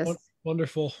to this.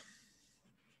 Wonderful.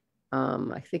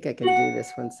 I think I can do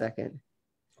this 1 second.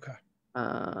 Okay.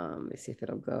 Let me see if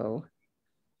it'll go.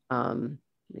 Let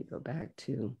me go back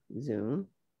to Zoom.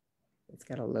 It's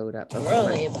got to load up.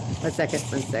 Okay, one second.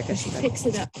 She picks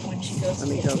it up when she goes. Let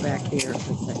me go back here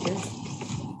 1 second.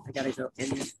 I got to go in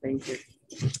this thing here.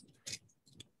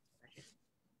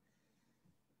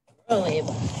 Okay.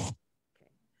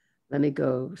 Let me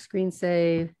go screen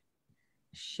save,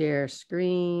 share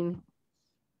screen,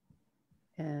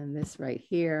 and this right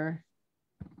here.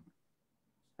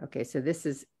 Okay, so this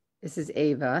is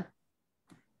Ava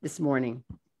this morning.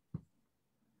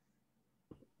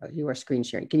 Oh, you are screen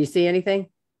sharing. Can you see anything?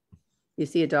 You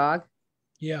see a dog?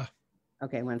 Yeah.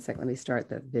 Okay, 1 second. Let me start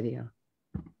the video.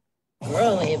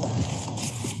 Ava.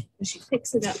 She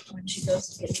picks it up when she goes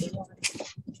to get the water.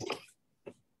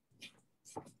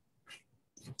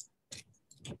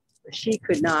 She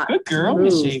could not Good girl,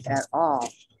 move at all.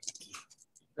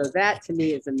 So that to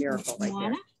me is a miracle right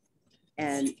there.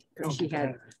 And she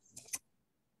had,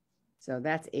 so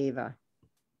that's Ava.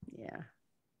 Yeah.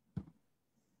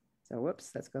 So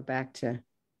whoops, let's go back to,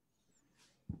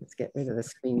 let's get rid of the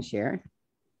screen share.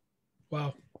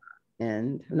 Wow.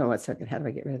 And no, 1 second, how do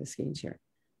I get rid of the screen share?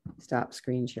 Stop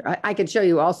screen share. I can show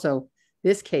you also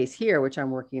this case here, which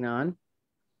I'm working on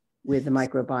with the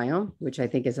microbiome, which I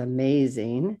think is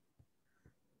amazing.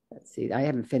 Let's see, I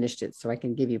haven't finished it, so I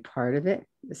can give you part of it.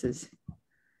 This is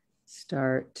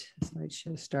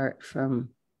slideshow start from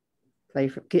play.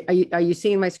 Are you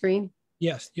seeing my screen?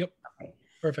 Yes. Yep. Okay.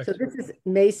 Perfect. So this is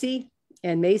Macy,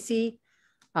 and Macy,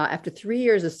 after 3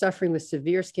 years of suffering with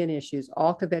severe skin issues,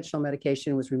 all conventional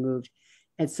medication was removed,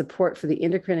 and support for the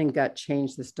endocrine and gut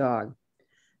changed this dog.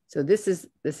 So this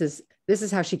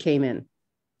is how she came in.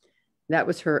 That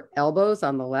was her elbows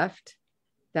on the left.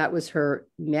 That was her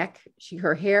neck.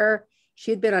 Her hair,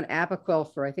 she had been on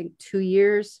Apoquel for, I think, 2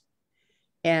 years.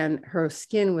 And her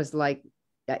skin was like,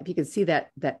 if you can see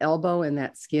that elbow and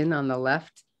that skin on the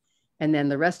left, and then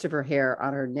the rest of her hair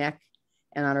on her neck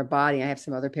and on her body. I have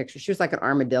some other pictures. She was like an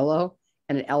armadillo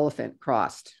and an elephant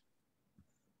crossed.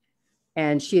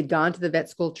 And she had gone to the vet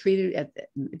school, treated at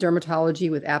dermatology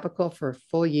with Apoquel for a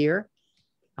full year.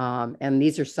 And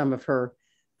these are some of her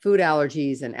food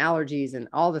allergies and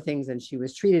all the things. And she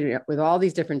was treated with all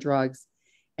these different drugs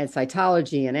and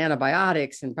cytology and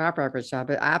antibiotics and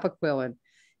Apoquel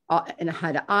and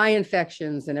had eye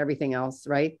infections and everything else,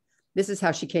 right? This is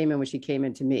how she came in when she came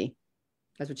into me.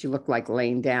 That's what she looked like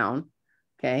laying down,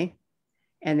 okay?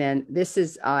 And then this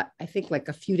is, I think, like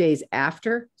a few days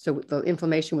after. So the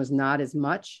inflammation was not as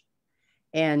much.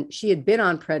 And she had been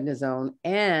on prednisone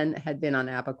and had been on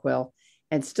Apoquel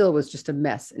and still was just a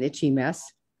mess, an itchy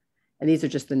mess. And these are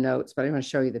just the notes, but I want to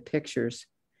show you the pictures.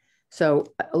 So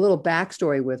a little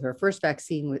backstory with her first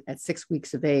vaccine at 6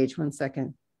 weeks of age. One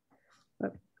second.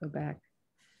 Oh, go back.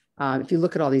 If you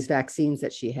look at all these vaccines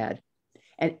that she had,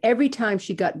 and every time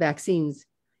she got vaccines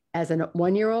as a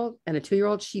 1-year-old and a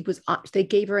 2-year-old, they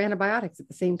gave her antibiotics at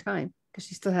the same time because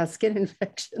she still has skin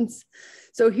infections.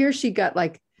 So here she got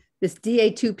like this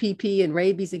DA2PP and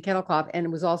rabies and kennel cough,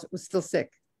 and was still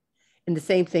sick. And the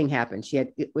same thing happened.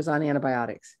 It was on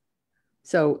antibiotics.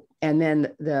 So, and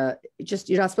then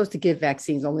you're not supposed to give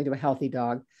vaccines only to a healthy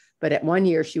dog. But at 1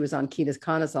 year, she was on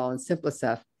ketoconazole and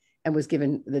Simplicef and was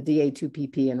given the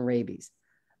DA2PP and rabies.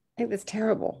 I think that's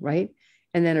terrible, right?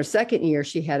 And then her second year,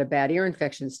 she had a bad ear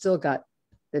infection, still got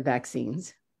the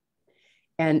vaccines.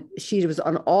 And she was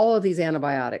on all of these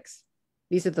antibiotics.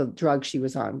 These are the drugs she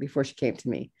was on before she came to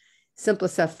me.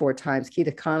 Simplicef 4 times,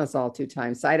 ketoconazole 2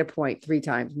 times, Cytopoint 3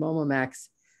 times, Momomax,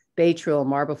 Baytril,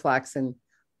 Marboflaxin,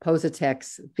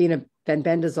 Positex,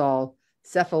 fenbendazole,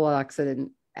 cephaloxacin,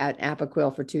 at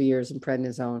Apoquel for 2 years, and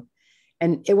prednisone.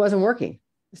 And it wasn't working.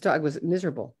 This dog was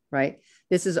miserable, right?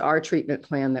 This is our treatment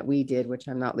plan that we did, which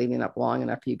I'm not leaving up long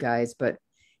enough for you guys,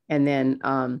 and then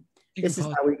this is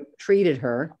how we treated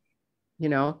her,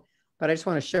 but I just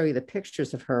want to show you the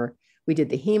pictures of her. We did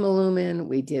the hemolumin,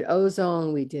 we did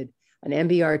ozone, we did an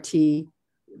MBRT,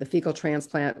 the fecal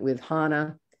transplant with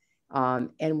HANA,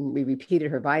 and we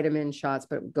repeated her vitamin shots.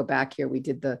 But go back here, we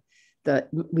did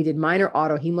we did minor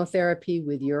autohemotherapy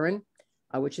with urine,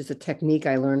 which is a technique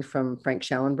I learned from Frank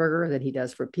Schellenberger that he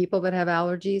does for people that have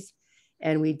allergies.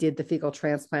 And we did the fecal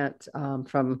transplant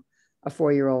from a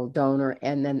 4-year-old donor.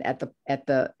 And then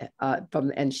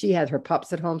and she had her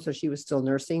pups at home, so she was still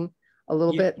nursing a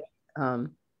little bit.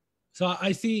 So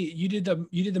I see you did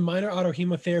the minor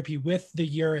autohemotherapy with the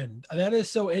urine. That is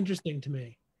so interesting to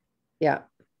me. Yeah.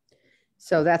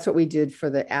 So that's what we did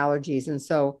for the allergies. And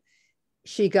so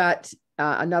she got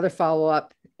another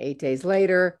follow-up 8 days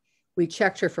later. We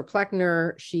checked her for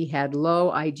Pleckner. She had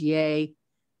low IgA,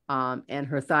 and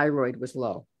her thyroid was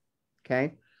low.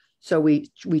 Okay. So we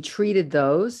treated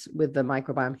those with the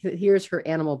microbiome. Here's her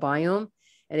animal biome.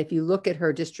 And if you look at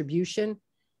her distribution,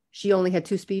 she only had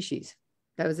 2 species.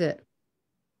 That was it.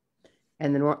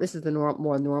 And this is the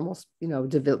more normal,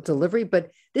 delivery,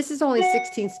 but this is only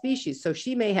 16 species. So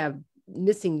she may have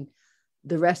missing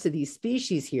the rest of these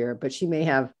species here, but she may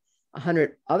have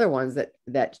 100 other ones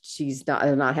that she's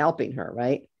not helping her,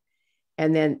 right?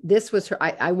 And then this was her.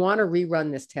 I want to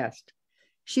rerun this test.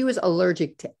 She was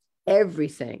allergic to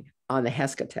everything on the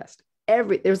HESCA test.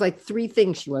 There's like 3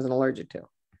 things she wasn't allergic to.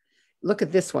 Look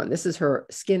at this one. This is her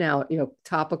skin out,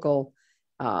 topical,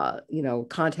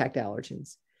 contact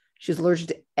allergens. She was allergic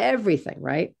to everything,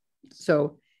 right?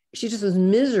 So she just was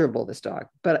miserable, this dog.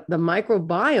 But the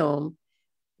microbiome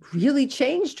really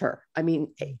changed her. I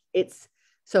mean,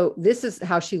 so this is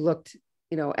how she looked,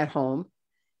 at home,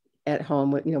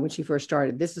 when she first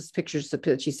started. This is pictures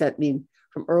that she sent me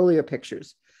from earlier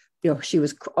pictures. She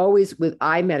was always with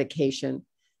eye medication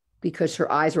because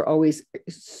her eyes were always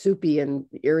soupy and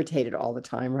irritated all the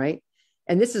time, right?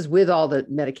 And this is with all the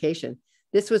medication.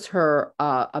 This was her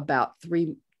about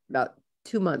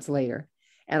 2 months later.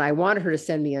 And I wanted her to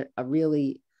send me a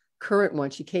really current one.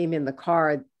 She came in the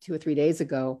car 2 or 3 days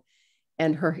ago,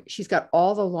 and she's got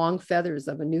all the long feathers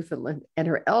of a Newfoundland, and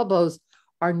her elbows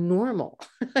are normal.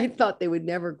 I thought they would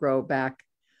never grow back.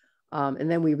 And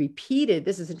then we repeated,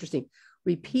 this is interesting,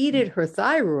 her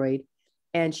thyroid,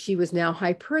 and she was now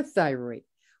hyperthyroid,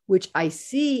 which I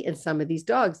see in some of these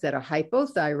dogs that are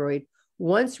hypothyroid.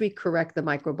 Once we correct the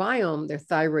microbiome, their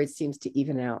thyroid seems to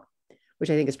even out, which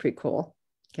I think is pretty cool.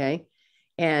 Okay.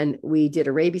 And we did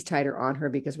a rabies titer on her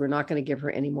because we're not going to give her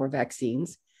any more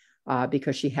vaccines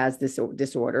because she has this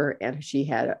disorder, and she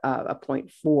had a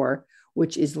 0.4,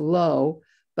 which is low,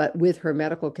 but with her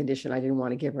medical condition, I didn't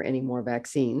want to give her any more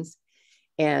vaccines.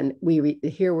 And we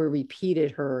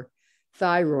repeated her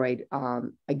thyroid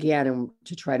again, and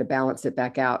to try to balance it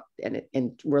back out,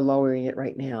 and we're lowering it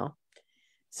right now.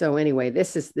 So anyway,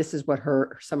 this is what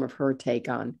some of her take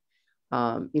on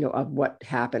of what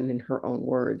happened in her own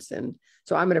words. And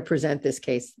so I'm going to present this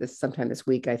case sometime this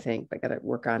week, I think. I got to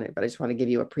work on it, but I just want to give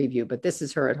you a preview. But this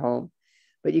is her at home.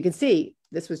 But you can see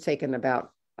this was taken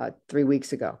about 3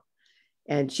 weeks ago,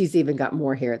 and she's even got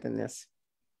more hair than this.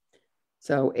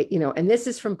 So, and this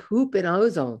is from poop and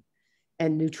ozone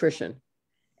and nutrition,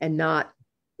 and not,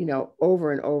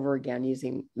 over and over again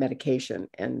using medication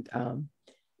and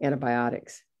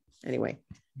antibiotics. Anyway,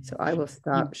 So I will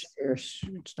stop share.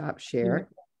 Stop share.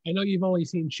 I know you've only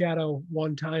seen Shadow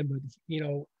one time, but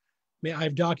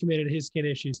I've documented his skin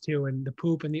issues too, and the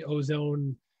poop and the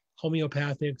ozone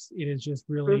homeopathics. It is just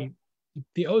really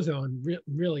the ozone,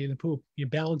 really the poop. It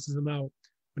balances them out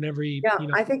whenever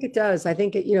I think it does. I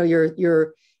think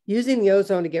you're using the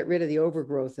ozone to get rid of the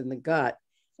overgrowth in the gut,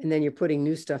 and then you're putting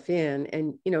new stuff in,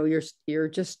 and you're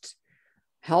just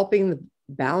helping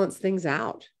balance things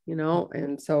out.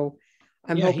 And so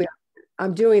I'm hoping.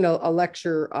 I'm doing a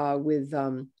lecture with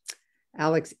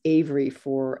Alex Avery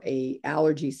for a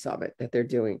allergy summit that they're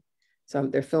doing. So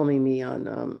they're filming me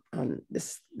on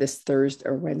this Thursday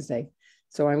or Wednesday.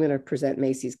 So I'm going to present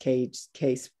Macy's case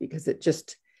because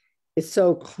it's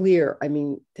so clear. I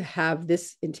mean, to have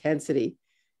this intensity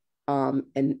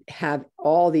and have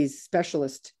all these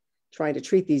specialists trying to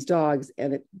treat these dogs,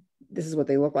 and this is what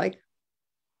they look like.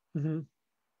 Mm-hmm.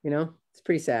 It's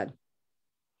pretty sad.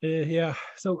 Yeah.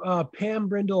 So Pam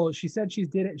Brindle, she said she's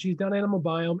done Animal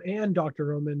Biome and Dr.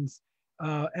 Roman's.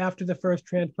 After the first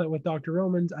transplant with Dr.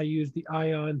 Roman's, I used the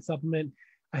ion supplement.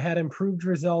 I had improved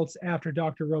results after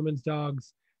Dr. Roman's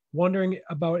dogs. Wondering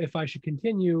about if I should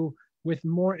continue with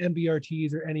more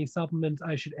MBRTs or any supplements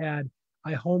I should add.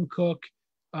 I home cook,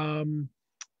 and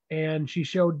she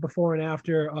showed before and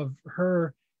after of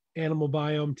her Animal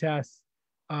Biome tests.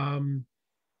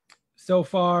 So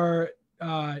far,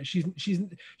 she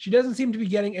doesn't seem to be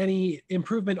getting any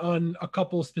improvement on a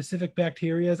couple specific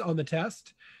bacterias on the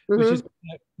test, which is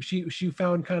she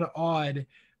found kind of odd,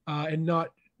 and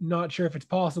not sure if it's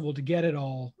possible to get it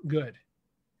all good.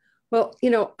 Well,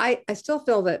 I still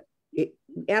feel that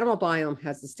Animal Biome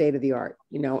has the state of the art,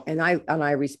 and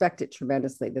I respect it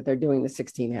tremendously that they're doing the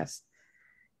 16S,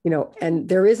 and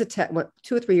there is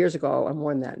 2 or 3 years ago, I'm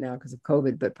more than that now because of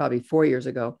COVID, but probably 4 years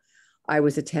ago, I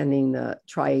was attending the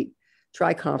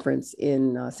Tri conference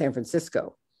in San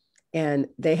Francisco, and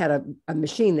they had a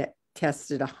machine that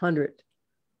tested 100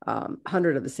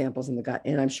 of the samples in the gut,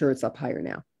 and I'm sure it's up higher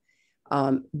now.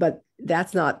 But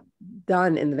that's not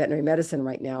done in the veterinary medicine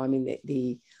right now. I mean,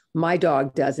 my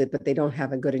dog does it, but they don't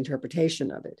have a good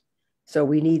interpretation of it. So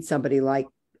we need somebody like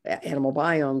Animal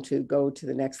Biome to go to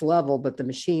the next level, but the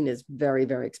machine is very,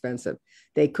 very expensive.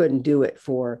 They couldn't do it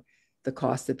for the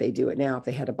cost that they do it now if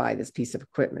they had to buy this piece of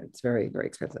equipment. It's very, very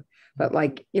expensive. But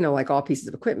like all pieces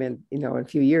of equipment, in a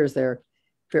few years, they're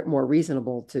more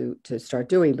reasonable to start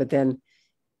doing. But then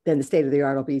the state of the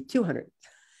art will be 200,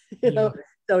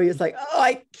 So it's like, oh,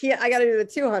 I can't, I got to do the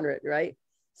 200, right?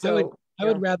 So I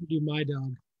would rather do my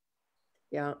dog.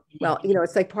 Yeah. Well,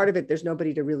 it's like part of it, there's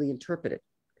nobody to really interpret it.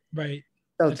 Right.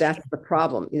 So that's the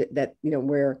problem that,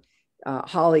 where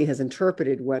Holly has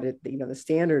interpreted what the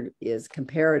standard is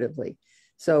comparatively.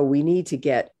 So we need to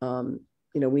get,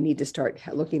 we need to start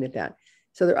looking at that.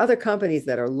 So there are other companies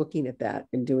that are looking at that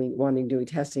and doing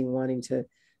testing, wanting to,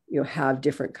 have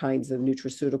different kinds of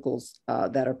nutraceuticals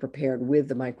that are prepared with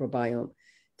the microbiome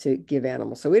to give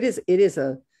animals. So it is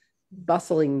a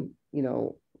bustling,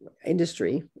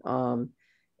 industry,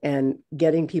 and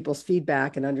getting people's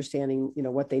feedback and understanding,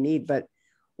 what they need. But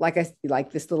like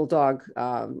this little dog,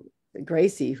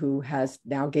 Gracie, who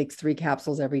now takes 3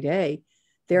 capsules every day,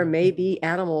 there may be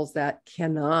animals that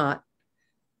cannot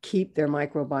keep their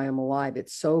microbiome alive.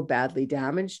 It's so badly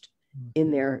damaged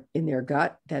in their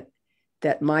gut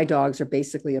that my dogs are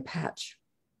basically a patch,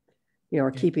 or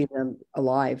keeping them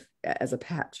alive as a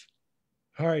patch.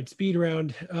 All right, speed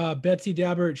round. Betsy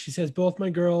Dabbert, she says both my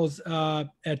girls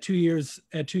at 2 years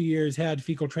had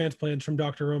fecal transplants from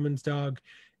Dr. Roman's dog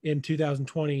in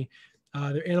 2020.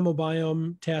 Their Animal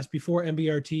Biome test before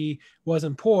MBRT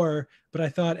wasn't poor, but I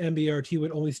thought MBRT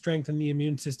would only strengthen the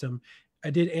immune system. I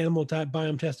did Animal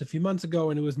Biome test a few months ago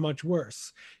and it was much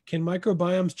worse. Can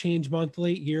microbiomes change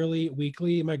monthly, yearly,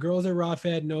 weekly? My girls are raw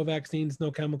fed, no vaccines,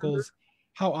 no chemicals.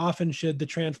 How often should the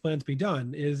transplants be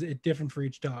done? Is it different for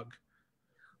each dog?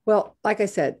 Well, like I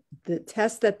said, the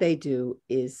test that they do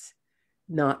is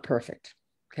not perfect.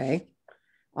 Okay.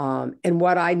 And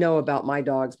what I know about my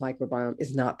dog's microbiome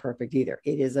is not perfect either.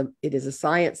 It is a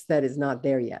science that is not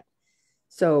there yet.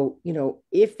 So,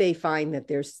 if they find that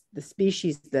there's the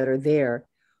species that are there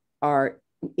are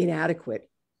inadequate,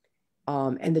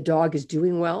 and the dog is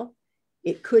doing well,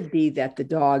 it could be that the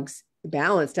dog's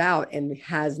balanced out and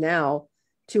has now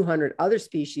 200 other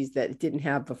species that it didn't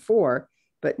have before,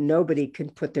 but nobody can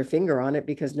put their finger on it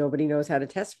because nobody knows how to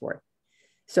test for it.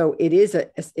 So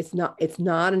it's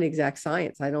not an exact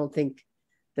science. I don't think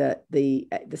that the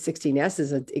 16S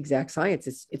is an exact science.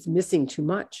 It's missing too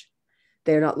much.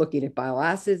 They're not looking at bile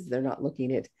acids. They're not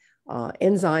looking at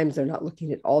enzymes. They're not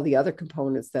looking at all the other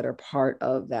components that are part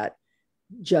of that,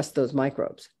 just those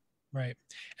microbes. Right.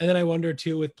 And then I wonder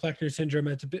too, with Plechner syndrome,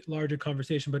 it's a bit larger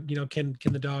conversation, but can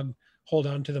the dog hold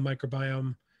on to the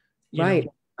microbiome? Right.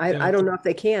 I don't know if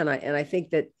they can. And I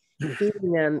think that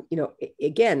feeding them,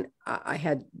 again, I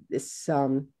had this,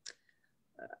 and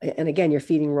again, you're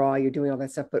feeding raw, you're doing all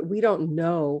that stuff, but we don't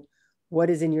know what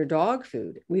is in your dog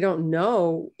food. We don't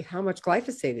know how much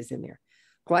glyphosate is in there.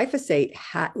 Glyphosate,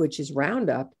 which is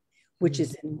Roundup, which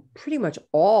is in pretty much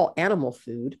all animal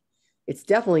food. It's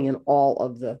definitely in all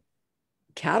of the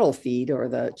cattle feed or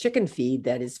the chicken feed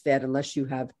that is fed, unless you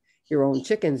have your own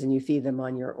chickens and you feed them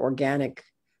on your organic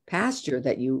pasture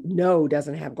that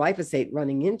doesn't have glyphosate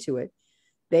running into it.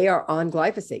 They are on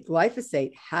glyphosate.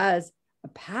 Glyphosate has a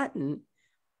patent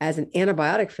as an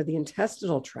antibiotic for the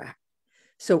intestinal tract.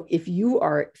 So if you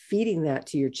are feeding that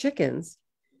to your chickens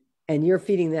and you're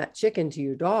feeding that chicken to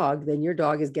your dog, then your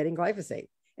dog is getting glyphosate.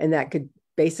 And that could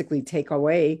basically take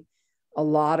away a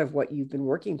lot of what you've been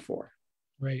working for.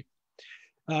 Right.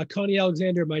 Connie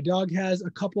Alexander, my dog has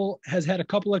had a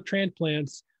couple of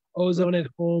transplants, ozone at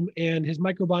home, and his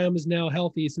microbiome is now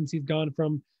healthy since he's gone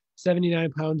from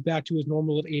 79 pounds back to his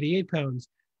normal of 88 pounds.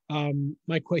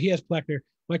 He has Plechner.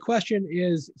 My question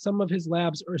is, some of his Plechner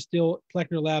labs are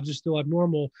still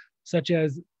abnormal, such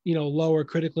as, lower,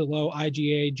 critically low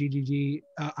IgA, GGG,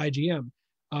 IgM.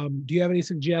 Do you have any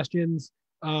suggestions?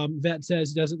 Vet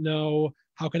says doesn't know.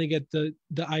 How can I get the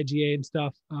IgA and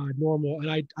stuff normal?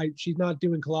 And she's not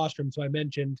doing colostrum, so I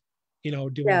mentioned,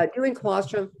 doing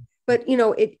colostrum. But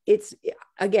it's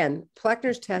again,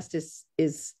 Plechner's test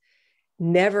is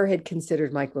never had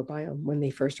considered microbiome when they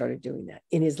first started doing that.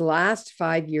 In his last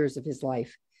 5 years of his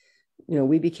life,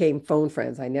 we became phone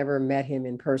friends. I never met him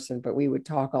in person, but we would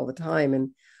talk all the time.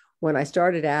 And when I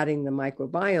started adding the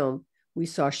microbiome, we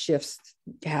saw shifts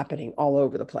happening all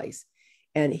over the place.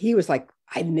 And he was like,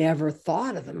 I never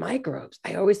thought of the microbes.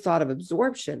 I always thought of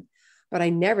absorption, but I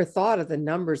never thought of the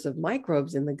numbers of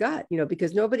microbes in the gut,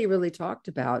 because nobody really talked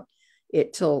about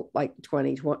it till like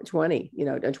 2020,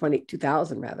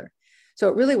 2000 rather. So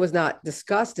it really was not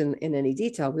discussed in any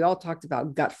detail. We all talked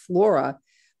about gut flora,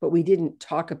 but we didn't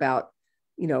talk about,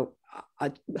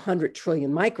 100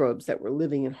 trillion microbes that were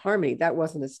living in harmony. That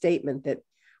wasn't a statement that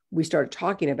we started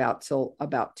talking about till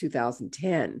about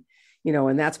 2010,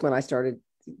 and that's when I started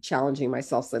challenging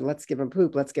myself, saying, let's give him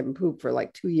poop for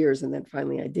like 2 years. And then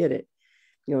finally I did it,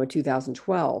 in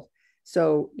 2012.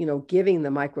 So, giving the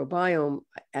microbiome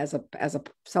as a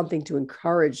something to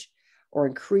encourage or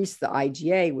increase the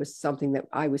IgA was something that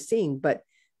I was seeing, but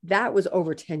that was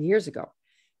over 10 years ago.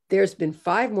 There's been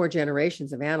 5 more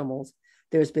generations of animals.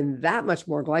 There's been that much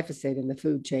more glyphosate in the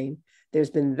food chain. There's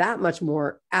been that much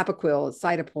more Apoquil,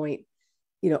 Cytopoint,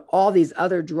 all these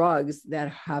other drugs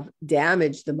that have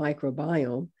damaged the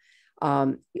microbiome.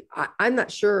 I'm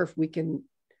not sure if we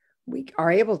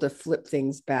are able to flip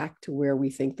things back to where we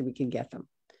think that we can get them.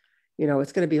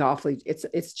 It's going to be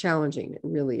it's challenging. It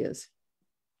really is.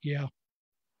 Yeah.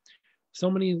 So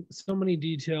many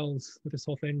details with this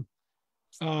whole thing.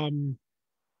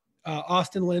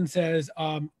 Austin Lynn says,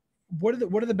 what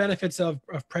are the benefits of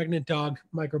pregnant dog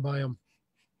microbiome?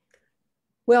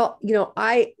 Well,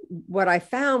 what I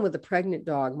found with the pregnant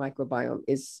dog microbiome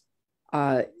is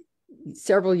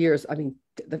several years. I mean,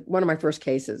 one of my first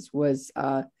cases was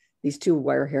these 2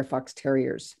 wire hair fox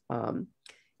terriers.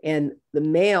 And the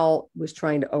male was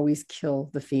trying to always kill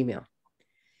the female.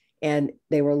 And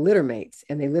they were litter mates,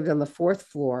 and they lived on the 4th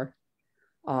floor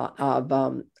of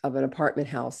an apartment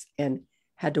house, and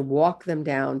had to walk them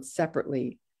down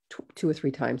separately 2 or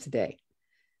 3 times a day.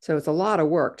 So it's a lot of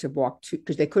work to walk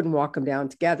because they couldn't walk them down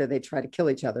together. They try to kill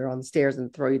each other on the stairs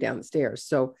and throw you down the stairs.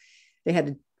 So they had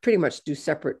to pretty much do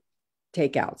separate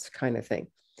takeouts kind of thing.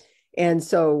 And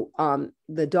so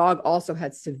the dog also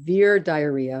had severe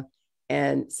diarrhea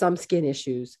and some skin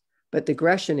issues, but the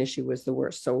aggression issue was the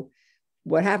worst. So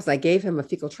what happens, I gave him a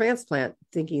fecal transplant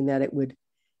thinking that it would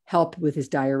help with his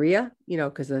diarrhea,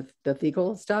 because of the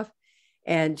fecal stuff.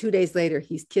 And 2 days later,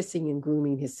 he's kissing and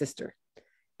grooming his sister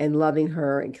and loving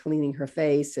her and cleaning her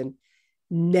face, and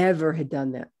never had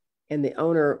done that. And the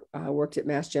owner worked at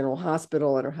Mass General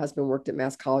Hospital, and her husband worked at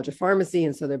Mass College of Pharmacy.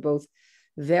 And so they're both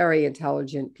very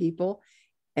intelligent people.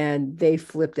 And they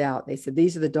flipped out. They said,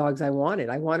 these are the dogs I wanted.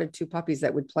 I wanted 2 puppies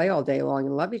that would play all day long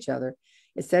and love each other.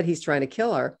 Instead, he's trying to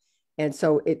kill her. And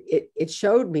so it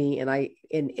showed me,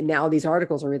 and now these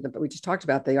articles are written, but we just talked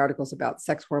about the articles about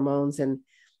sex hormones and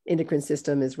endocrine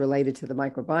system is related to the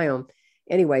microbiome.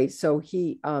 Anyway, so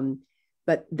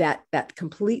but that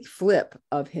complete flip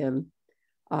of him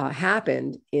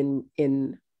happened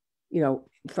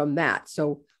from that.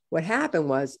 So what happened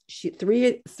was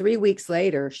 3 weeks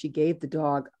later, she gave the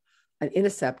dog an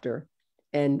Interceptor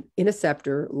and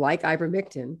Interceptor, like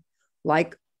ivermectin,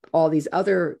 like all these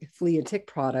other flea and tick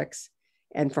products,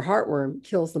 and for heartworm,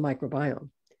 kills the microbiome.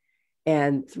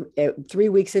 And 3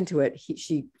 weeks into it,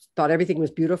 she thought everything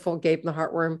was beautiful, gave him the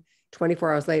heartworm.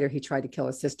 24 hours later, he tried to kill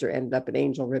his sister, ended up an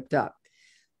angel ripped up.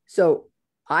 So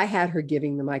I had her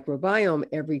giving the microbiome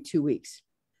every 2 weeks,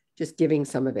 just giving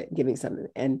some of it.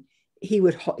 And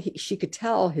she could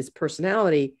tell his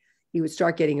personality. He would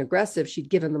start getting aggressive. She'd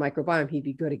give him the microbiome. He'd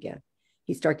be good again.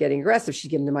 He'd start getting aggressive.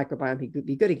 She'd give him the microbiome. He could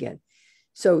be good again.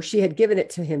 So she had given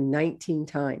it to him 19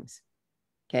 times.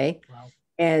 Okay. Wow.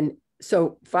 And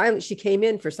so finally she came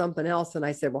in for something else. And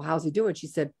I said, well, how's he doing? She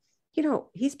said,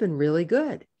 he's been really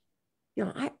good.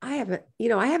 I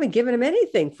haven't given him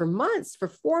anything for months. For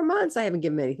 4 months, I haven't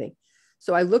given him anything.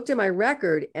 So I looked at my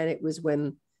record, and it was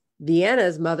when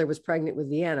Vienna's mother was pregnant with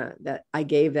Vienna that I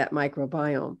gave that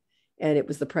microbiome, and it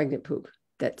was the pregnant poop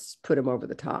that's put him over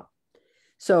the top.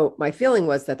 So my feeling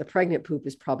was that the pregnant poop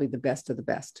is probably the best of the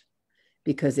best,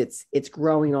 because it's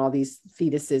growing all these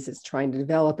fetuses. It's trying to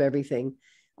develop everything.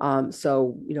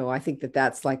 So I think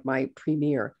that's like my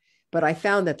premier. But I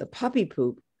found that the puppy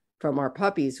poop from our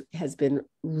puppies has been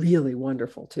really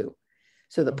wonderful too.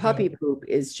 So the puppy poop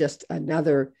is just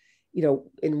another,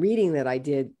 in reading that I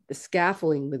did, the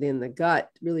scaffolding within the gut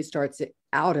really starts it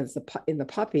out in the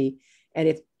puppy. And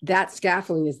if that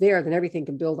scaffolding is there, then everything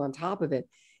can build on top of it.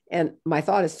 And my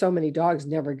thought is so many dogs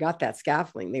never got that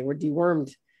scaffolding. They were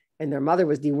dewormed, and their mother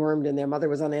was dewormed, and their mother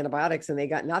was on antibiotics, and they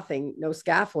got nothing, no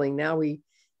scaffolding. Now we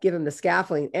give them the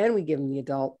scaffolding and we give them the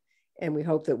adult. And we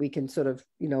hope that we can sort of,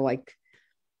 like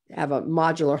have a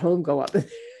modular home go up,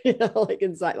 like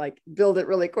inside, like build it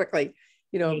really quickly,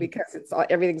 because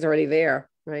everything's already there,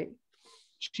 right?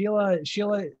 Sheila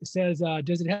says,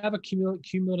 does it have a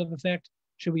cumulative effect?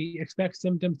 Should we expect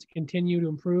symptoms to continue to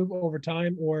improve over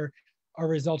time, or are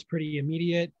results pretty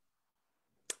immediate?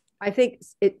 I think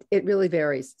it really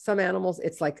varies. Some animals,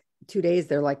 it's like 2 days,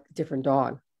 they're like a different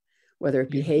dog, whether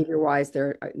it behavior-wise,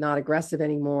 they're not aggressive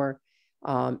anymore.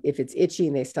 If it's itchy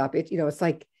and they stop it, it's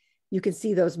like, you can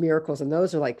see those miracles, and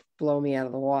those are like blow me out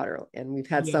of the water. And we've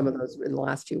had some of those in the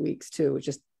last 2 weeks too. It's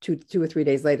just two or 3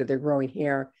 days later, they're growing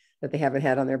hair that they haven't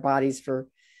had on their bodies for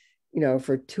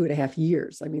 2.5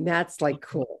 years. I mean, that's like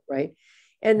cool, right?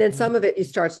 And then some of it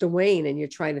starts to wane, and you're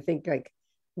trying to think like,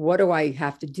 what do I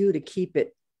have to do to keep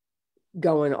it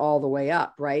going all the way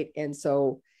up, right? And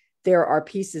so there are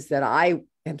pieces that I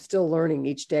am still learning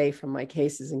each day from my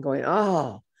cases and going,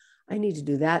 oh, I need to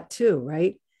do that too,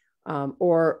 right?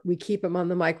 Or we keep them on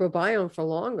the microbiome for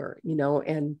longer,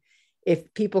 and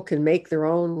if people can make their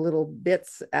own little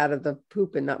bits out of the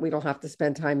poop and we don't have to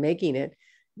spend time making it,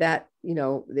 that,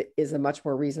 is a much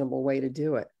more reasonable way to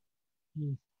do it.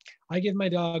 I give my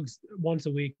dogs once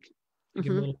a week.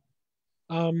 Give them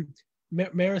a little.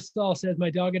 Marisol says, my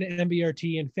dog had an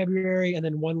MBRT in February, and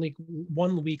then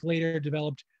 1 week later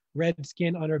developed red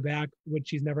skin on her back, which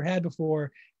she's never had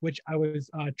before, which I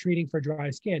was treating for dry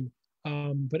skin.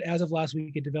 But as of last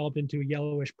week, it developed into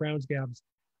yellowish brown scabs.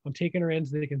 I'm taking her in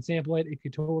so they can sample it. It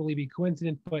could totally be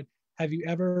coincidence, but have you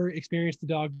ever experienced the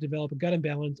dog develop a gut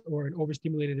imbalance or an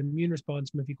overstimulated immune response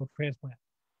from a fecal transplant?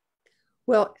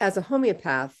 Well, as a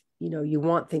homeopath, you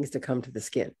want things to come to the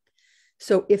skin.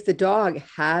 So if the dog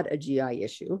had a GI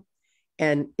issue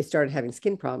and it started having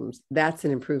skin problems, that's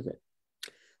an improvement.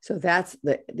 So that's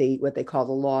what they call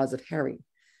the laws of Herring.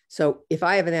 So if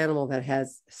I have an animal that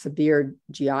has severe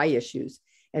GI issues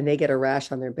and they get a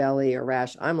rash on their belly or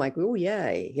rash, I'm like, oh,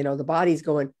 yay. The body's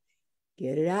going,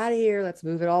 get it out of here. Let's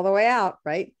move it all the way out,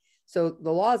 right? So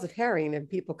the laws of Herring, and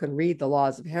people can read the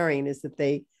laws of Herring, is that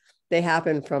they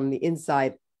happen from the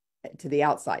inside to the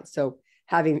outside. So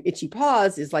having itchy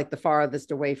paws is like the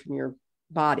farthest away from your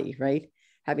body, right?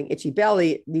 Having itchy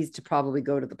belly needs to probably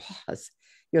go to the paws.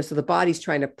 So the body's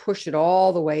trying to push it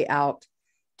all the way out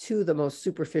to the most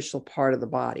superficial part of the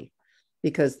body.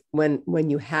 Because when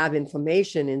you have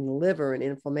inflammation in the liver and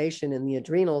inflammation in the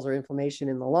adrenals or inflammation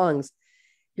in the lungs,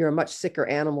 you're a much sicker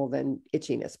animal than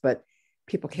itchiness. But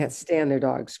people can't stand their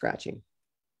dogs scratching.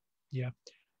 Yeah.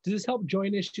 Does this help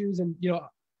joint issues? And,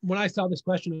 when I saw this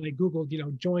question, I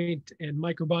Googled, joint and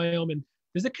microbiome, and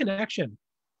there's a connection.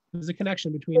 There's a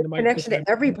connection between the connection to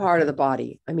every part of the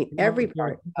body. I mean, every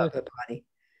part of the body.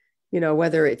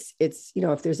 Whether it's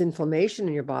if there's inflammation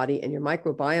in your body and your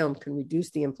microbiome can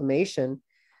reduce the inflammation,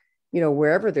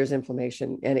 wherever there's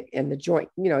inflammation and the joint,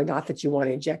 not that you want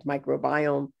to inject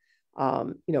microbiome,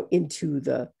 into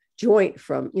the joint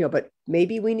from, but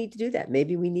maybe we need to do that.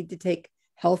 Maybe we need to take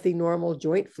healthy, normal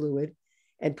joint fluid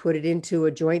and put it into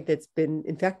a joint that's been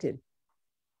infected.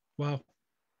 Wow.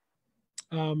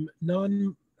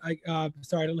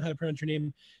 sorry, I don't know how to pronounce your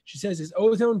name. She says, is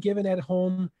ozone given at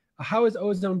home? How is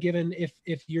ozone given if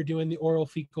you're doing the oral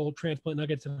fecal transplant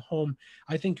nuggets at home?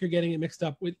 I think you're getting it mixed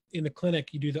up with in the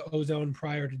clinic. You do the ozone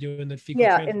prior to doing the fecal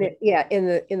transplant.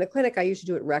 In the clinic, I usually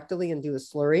do it rectally and do a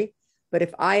slurry. But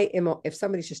if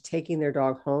somebody's just taking their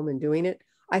dog home and doing it,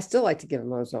 I still like to give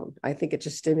them ozone. I think it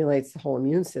just stimulates the whole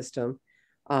immune system.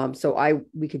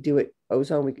 We could do it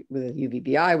ozone with a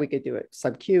UVBI. We could do it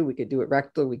sub-Q. We could do it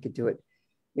rectal. We could do it,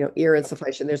 ear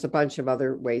insufflation. There's a bunch of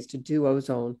other ways to do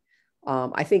ozone.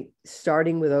 I think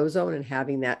starting with ozone and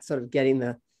having that sort of getting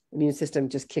the immune system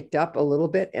just kicked up a little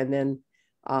bit. And then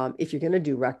if you're going to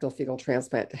do rectal fecal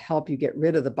transplant to help you get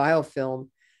rid of the biofilm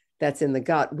that's in the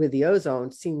gut with the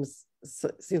ozone seems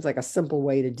like a simple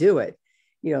way to do it.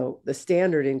 The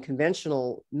standard in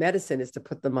conventional medicine is to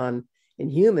put them on, in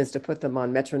humans, to put them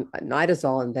on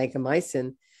metronidazole and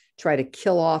vancomycin, try to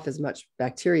kill off as much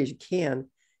bacteria as you can,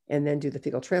 and then do the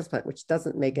fecal transplant, which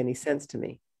doesn't make any sense to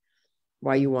me.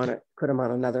 Why you want to put them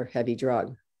on another heavy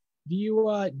drug? Do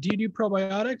you do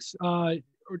probiotics? Or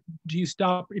do you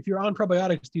stop, if you're on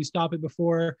probiotics, do you stop it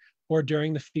before or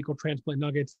during the fecal transplant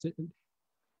nuggets?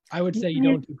 I would say you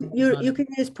don't. You can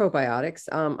use probiotics.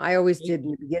 I always did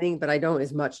in the beginning, but I don't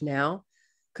as much now,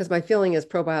 because my feeling is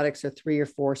probiotics are 3 or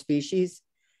 4 species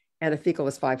and a fecal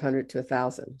is 500 to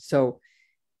 1,000. So,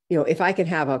 if I can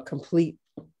have a complete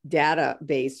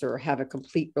database or have a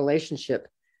complete relationship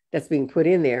that's being put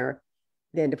in there,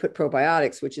 then to put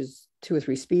probiotics, which is 2 or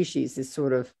 3 species, is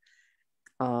sort of,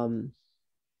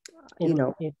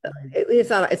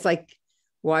 it's like,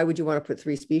 why would you want to put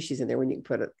 3 species in there when you can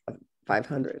put a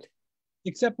 500?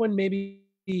 Except when maybe,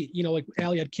 like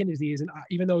Allie had kidney disease, and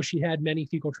even though she had many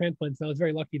fecal transplants, I was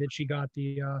very lucky that she got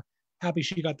happy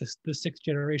she got the 6th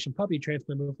generation puppy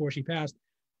transplant before she passed.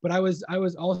 But I was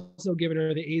also giving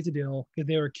her the Azadil because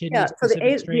they were kidney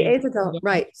specific strains. The Azadil,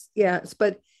 right? Yes,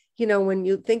 but when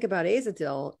you think about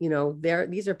Azadil,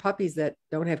 these are puppies that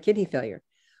don't have kidney failure.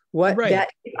 That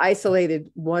isolated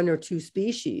 1 or 2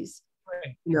 species,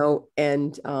 right.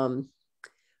 And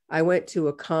I went to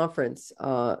a conference.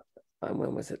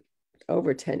 When was it?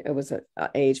 It was an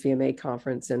AHVMA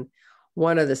conference, and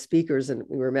one of the speakers, and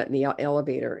we were met in the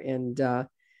elevator, and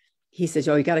he says,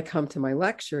 "Oh, you got to come to my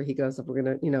lecture." He goes, "We're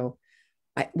gonna,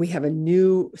 we have a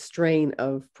new strain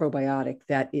of probiotic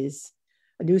that is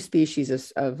a new species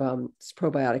of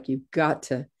probiotic. You've got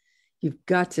to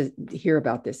hear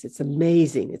about this. It's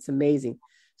amazing. It's amazing."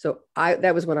 So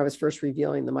that was when I was first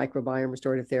revealing the microbiome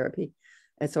restorative therapy,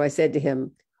 and so I said to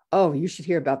him, "Oh, you should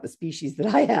hear about the species that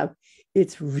I have.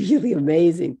 It's really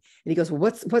amazing." And he goes,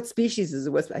 "Well, what species is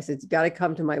it?" I said, "You got to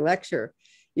come to my lecture.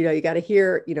 You got to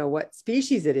hear, what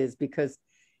species it is, because,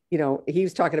 he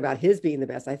was talking about his being the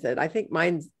best." I said, "I think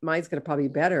mine's going to probably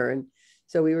be better." And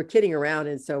so we were kidding around.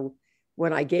 And so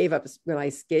when I gave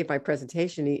my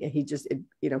presentation, he just,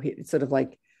 he sort of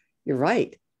like, "You're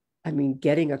right. I mean,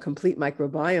 getting a complete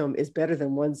microbiome is better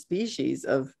than one species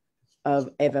of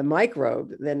a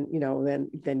microbe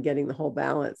than getting the whole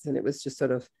balance." And it was just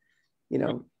sort of,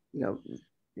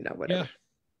 whatever.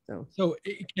 Yeah. So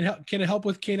can it help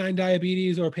with canine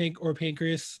diabetes or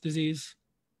pancreas disease?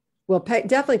 Well,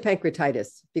 definitely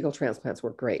pancreatitis. Fecal transplants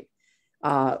work great.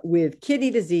 With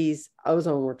kidney disease,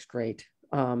 ozone works great.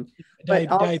 But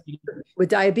with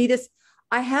diabetes,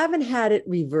 I haven't had it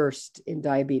reversed in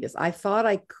diabetes. I thought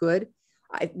I could.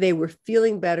 They were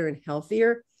feeling better and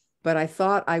healthier, but I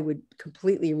thought I would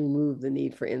completely remove the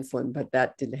need for insulin, but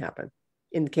that didn't happen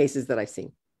in the cases that I've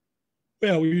seen.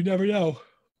 Well, we never know.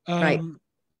 Right.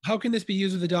 How can this be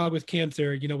used with a dog with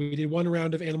cancer? We did 1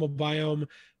 round of animal biome,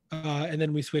 and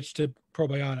then we switched to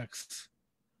probiotics.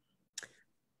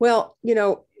 Well,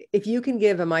 if you can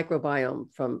give a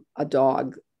microbiome from a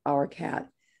dog or a cat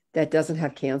that doesn't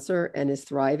have cancer and is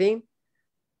thriving,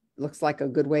 looks like a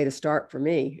good way to start for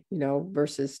me,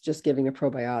 versus just giving a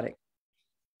probiotic.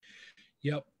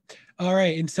 Yep. All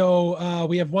right. And so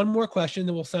we have one more question,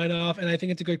 then we'll sign off. And I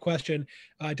think it's a good question.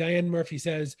 Diane Murphy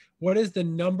says, what is the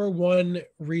 #1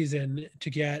 reason to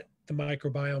get the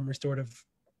microbiome restorative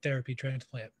therapy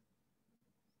transplant?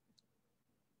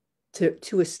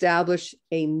 To establish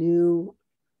a new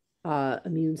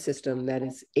immune system that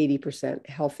is 80%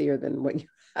 healthier than what you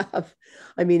have.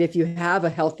 I mean, if you have a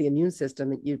healthy immune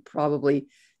system, you'd probably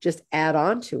just add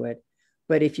on to it.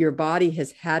 But if your body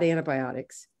has had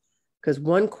antibiotics, because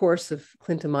 1 course of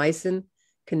clindamycin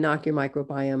can knock your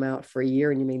microbiome out for a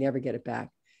year and you may never get it back.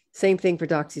 Same thing for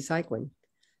doxycycline.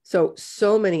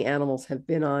 So many animals have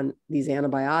been on these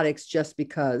antibiotics just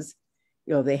because,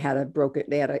 they had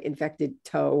an infected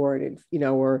toe, or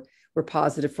were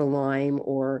positive for Lyme,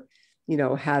 or,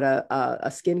 had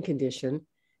a skin condition.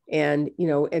 And, you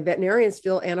know, and veterinarians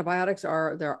feel antibiotics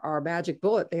are our magic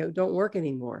bullet. They don't work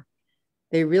anymore.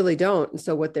 They really don't. And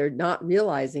so what they're not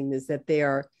realizing is that they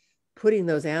are putting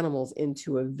those animals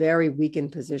into a very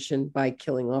weakened position by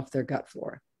killing off their gut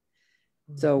flora.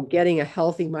 So getting a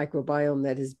healthy microbiome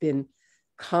that has been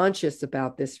conscious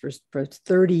about this for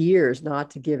 30 years,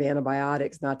 not to give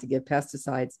antibiotics, not to give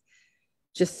pesticides,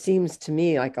 just seems to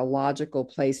me like a logical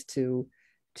place to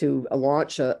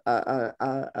launch a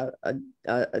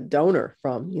donor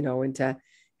from, you know, and to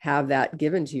have that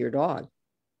given to your dog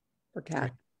or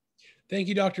cat. Thank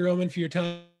you, Dr. Roman, for your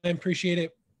time. Appreciate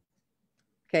it.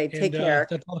 Okay, take care.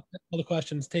 That's all the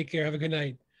questions. Take care. Have a good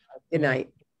night. Good night.